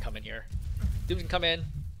Doom's going to come in here. Doom's going to come in.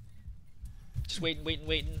 Just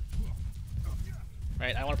waiting.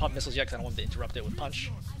 Right, I don't want to pop missiles yet because I don't want him to interrupt it with punch.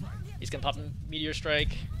 He's going to pop Meteor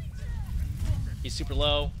Strike. He's super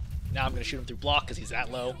low. Now I'm going to shoot him through block because he's that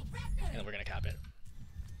low. And then we're going to cap it.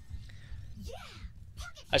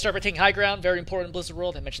 I start by taking high ground. Very important in Blizzard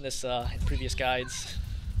World. I mentioned this in previous guides.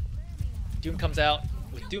 Doom comes out.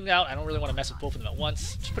 With Doom out, I don't really want to mess with both of them at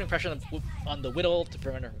once. Just putting pressure on the Whittle to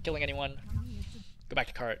prevent her from killing anyone. Go back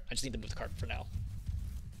to cart. I just need to move the cart for now.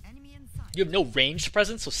 You have no ranged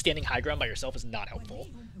presence, so standing high ground by yourself is not helpful.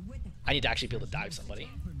 I need to actually be able to dive somebody.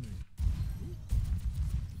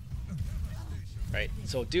 Right,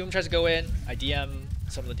 so Doom tries to go in. I DM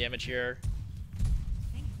some of the damage here.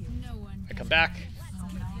 I come back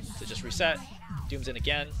to just reset. Doom's in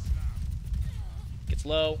again. Gets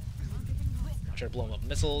low. I try to blow him up with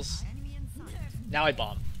missiles. Now I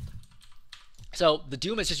bomb. So the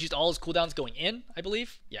Doom has just used all his cooldowns going in, I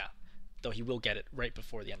believe. Yeah, though he will get it right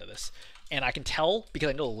before the end of this. And I can tell, because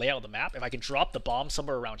I know the layout of the map, if I can drop the bomb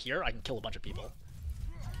somewhere around here, I can kill a bunch of people.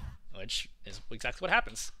 Which is exactly what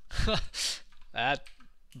happens. That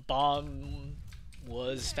bomb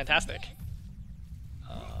was fantastic.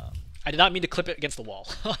 I did not mean to clip it against the wall.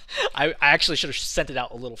 I actually should have sent it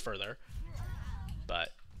out a little further.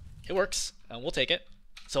 But it works, and we'll take it.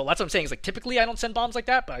 So that's what I'm saying, is like typically I don't send bombs like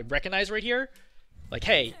that, but I recognize right here, like,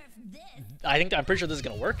 hey, I'm pretty sure this is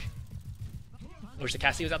gonna work. I wish the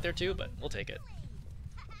Cassie was out there too, but we'll take it.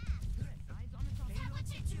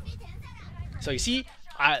 So you see,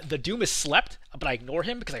 the Doom is slept, but I ignore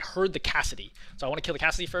him because I heard the Cassidy. So I want to kill the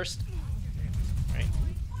Cassidy first. Right.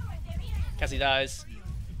 Cassidy dies.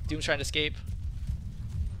 Doom's trying to escape.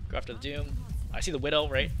 Go after the Doom. I see the Widow,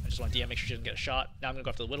 right? I just want to DM, make sure she doesn't get a shot. Now I'm going to go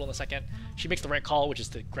after the Widow in a second. She makes the right call, which is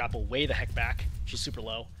to grapple way the heck back. She's super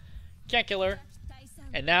low. Can't kill her.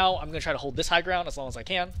 And now I'm going to try to hold this high ground as long as I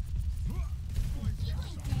can.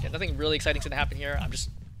 Yeah, nothing really exciting is going to happen here. I'm just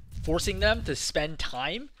forcing them to spend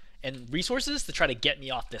time and resources to try to get me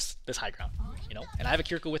off this high ground, you know. And I have a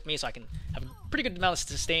Kiriko with me, so I can have a pretty good amount of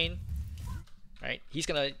sustain. Right? He's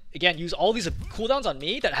gonna again use all these cooldowns on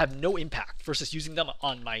me that have no impact versus using them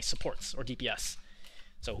on my supports or DPS.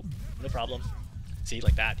 So no problem. See,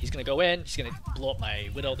 like that. He's gonna go in. He's gonna blow up my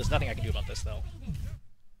Widow. There's nothing I can do about this though.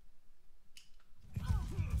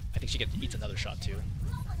 I think she eats another shot too.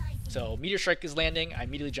 So Meteor Strike is landing. I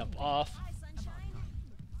immediately jump off.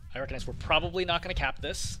 I recognize we're probably not gonna cap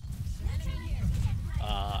this.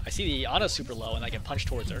 I see the Ana super low and I get punched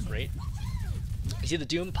towards her. Great. You see the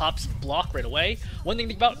Doom pops block right away. One thing to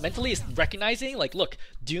think about mentally is recognizing, like, look,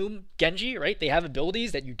 Doom, Genji, right? They have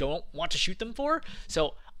abilities that you don't want to shoot them for.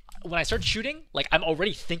 So when I start shooting, like, I'm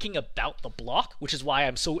already thinking about the block, which is why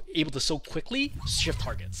I'm so able to so quickly shift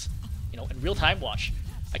targets. You know, in real time, watch.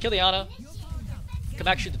 I kill the Ana, come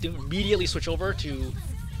back, shoot the Doom, immediately switch over to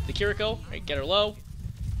the Kiriko, right? Get her low.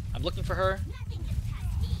 I'm looking for her.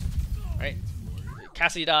 Right?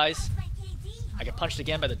 Cassidy dies. I get punched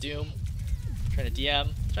again by the Doom. Trying to DM,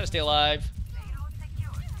 trying to stay alive.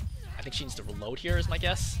 I think she needs to reload here is my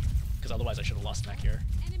guess, because otherwise I should have lost mech here.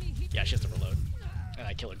 Yeah, she has to reload. And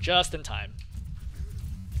I kill her just in time.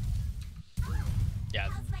 Yeah,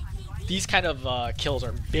 these kind of kills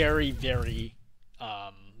are very, very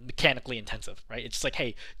mechanically intensive, right? It's just like,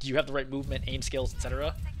 hey, do you have the right movement, aim skills,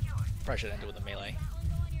 etc.? Probably should end it with a melee.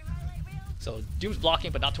 So Doom's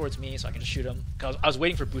blocking, but not towards me, so I can just shoot him. Cause I was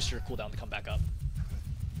waiting for booster cooldown to come back up.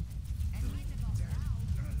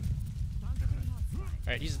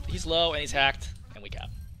 Alright, he's low and he's hacked, and we cap.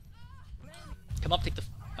 Come up, take the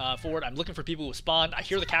forward. I'm looking for people who spawn. I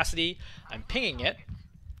hear the Cassidy. I'm pinging it.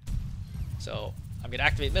 So I'm gonna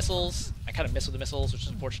activate missiles. I kind of miss with the missiles, which is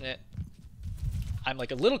unfortunate. I'm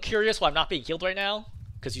like a little curious why I'm not being healed right now,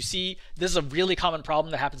 because you see, this is a really common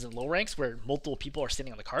problem that happens in low ranks where multiple people are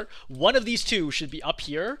standing on the cart. One of these two should be up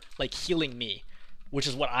here, like healing me, which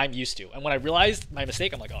is what I'm used to. And when I realized my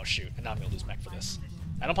mistake, I'm like, oh shoot, and now I'm gonna lose mech for this.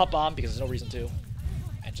 I don't pop bomb because there's no reason to.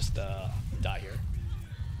 And just die here.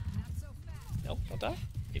 Nope, don't die.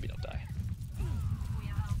 Maybe don't die.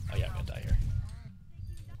 Oh yeah, I'm gonna die here.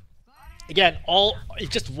 Again,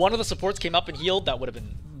 if just one of the supports came up and healed, that would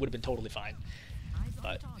have been totally fine.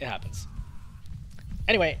 But it happens.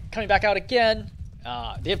 Anyway, coming back out again.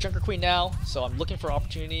 They have Junker Queen now, so I'm looking for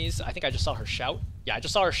opportunities. I think I just saw her shout. Yeah, I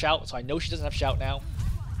just saw her shout, so I know she doesn't have shout now.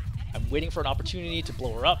 I'm waiting for an opportunity to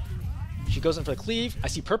blow her up. She goes in for the cleave. I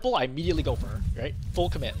see purple, I immediately go for her, right? Full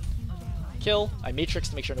commit. Kill. I matrix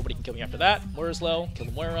to make sure nobody can kill me after that. Moira's low. Kill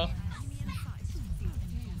the Moira.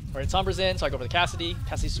 Alright, Sombra's in, so I go for the Cassidy.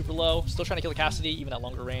 Cassidy's super low. Still trying to kill the Cassidy, even at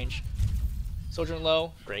longer range. Sojourn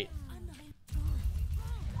low. Great.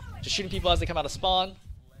 Just shooting people as they come out of spawn.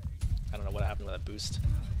 I don't know what happened with that boost.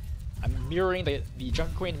 I'm mirroring the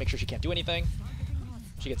Junker Queen to make sure she can't do anything.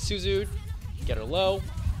 She gets Suzu'd. Get her low.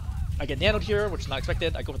 I get nanoed here, which is not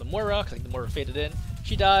expected. I go for the Moira, because I think the Moira faded in.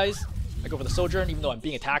 She dies. I go for the Sojourn, even though I'm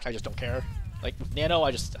being attacked, I just don't care. Like, with Nano,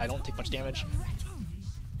 I don't take much damage.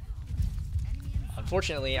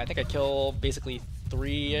 Unfortunately, I think I kill basically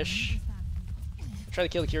 3-ish. Try to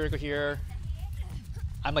kill the Kiriko here.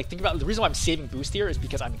 I'm like, thinking about, the reason why I'm saving boost here is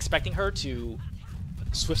because I'm expecting her to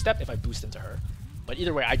swift step if I boost into her. But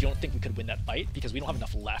either way, I don't think we could win that fight, because we don't have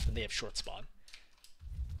enough left and they have short spawn.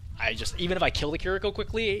 Even if I kill the Kiriko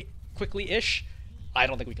quickly-ish, I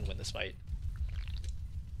don't think we can win this fight.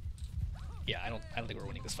 Yeah, I don't think we're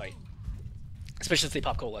winning this fight. Especially since they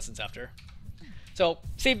pop coalescence after. So,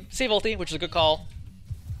 save ulti, which is a good call.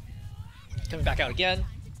 Coming back out again.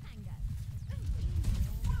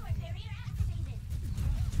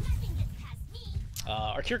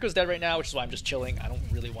 Our Kiriko's dead right now, which is why I'm just chilling. I don't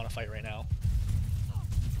really want to fight right now.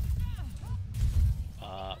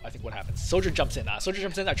 I think what happens? Soldier jumps in. Soldier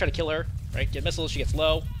jumps in, I try to kill her, right? Get missiles, she gets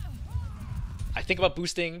low. I think about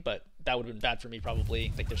boosting, but that would have been bad for me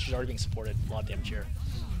probably. Like, she's already being supported. A lot of damage here.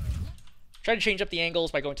 Try to change up the angles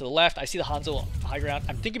by going to the left. I see the Hanzo high ground.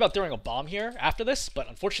 I'm thinking about throwing a bomb here after this, but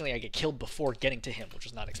unfortunately I get killed before getting to him, which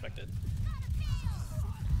was not expected.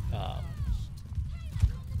 I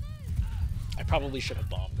probably should have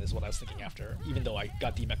bombed, is what I was thinking after. Even though I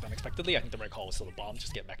got demeched unexpectedly, I think the right call was still to bomb, just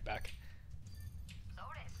to get mech back.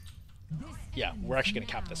 Yeah, we're actually going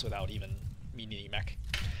to cap this without even me needing mech.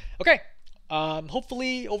 Okay,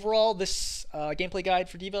 hopefully overall this gameplay guide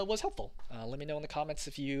for D.Va was helpful. Let me know in the comments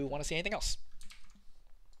if you want to see anything else.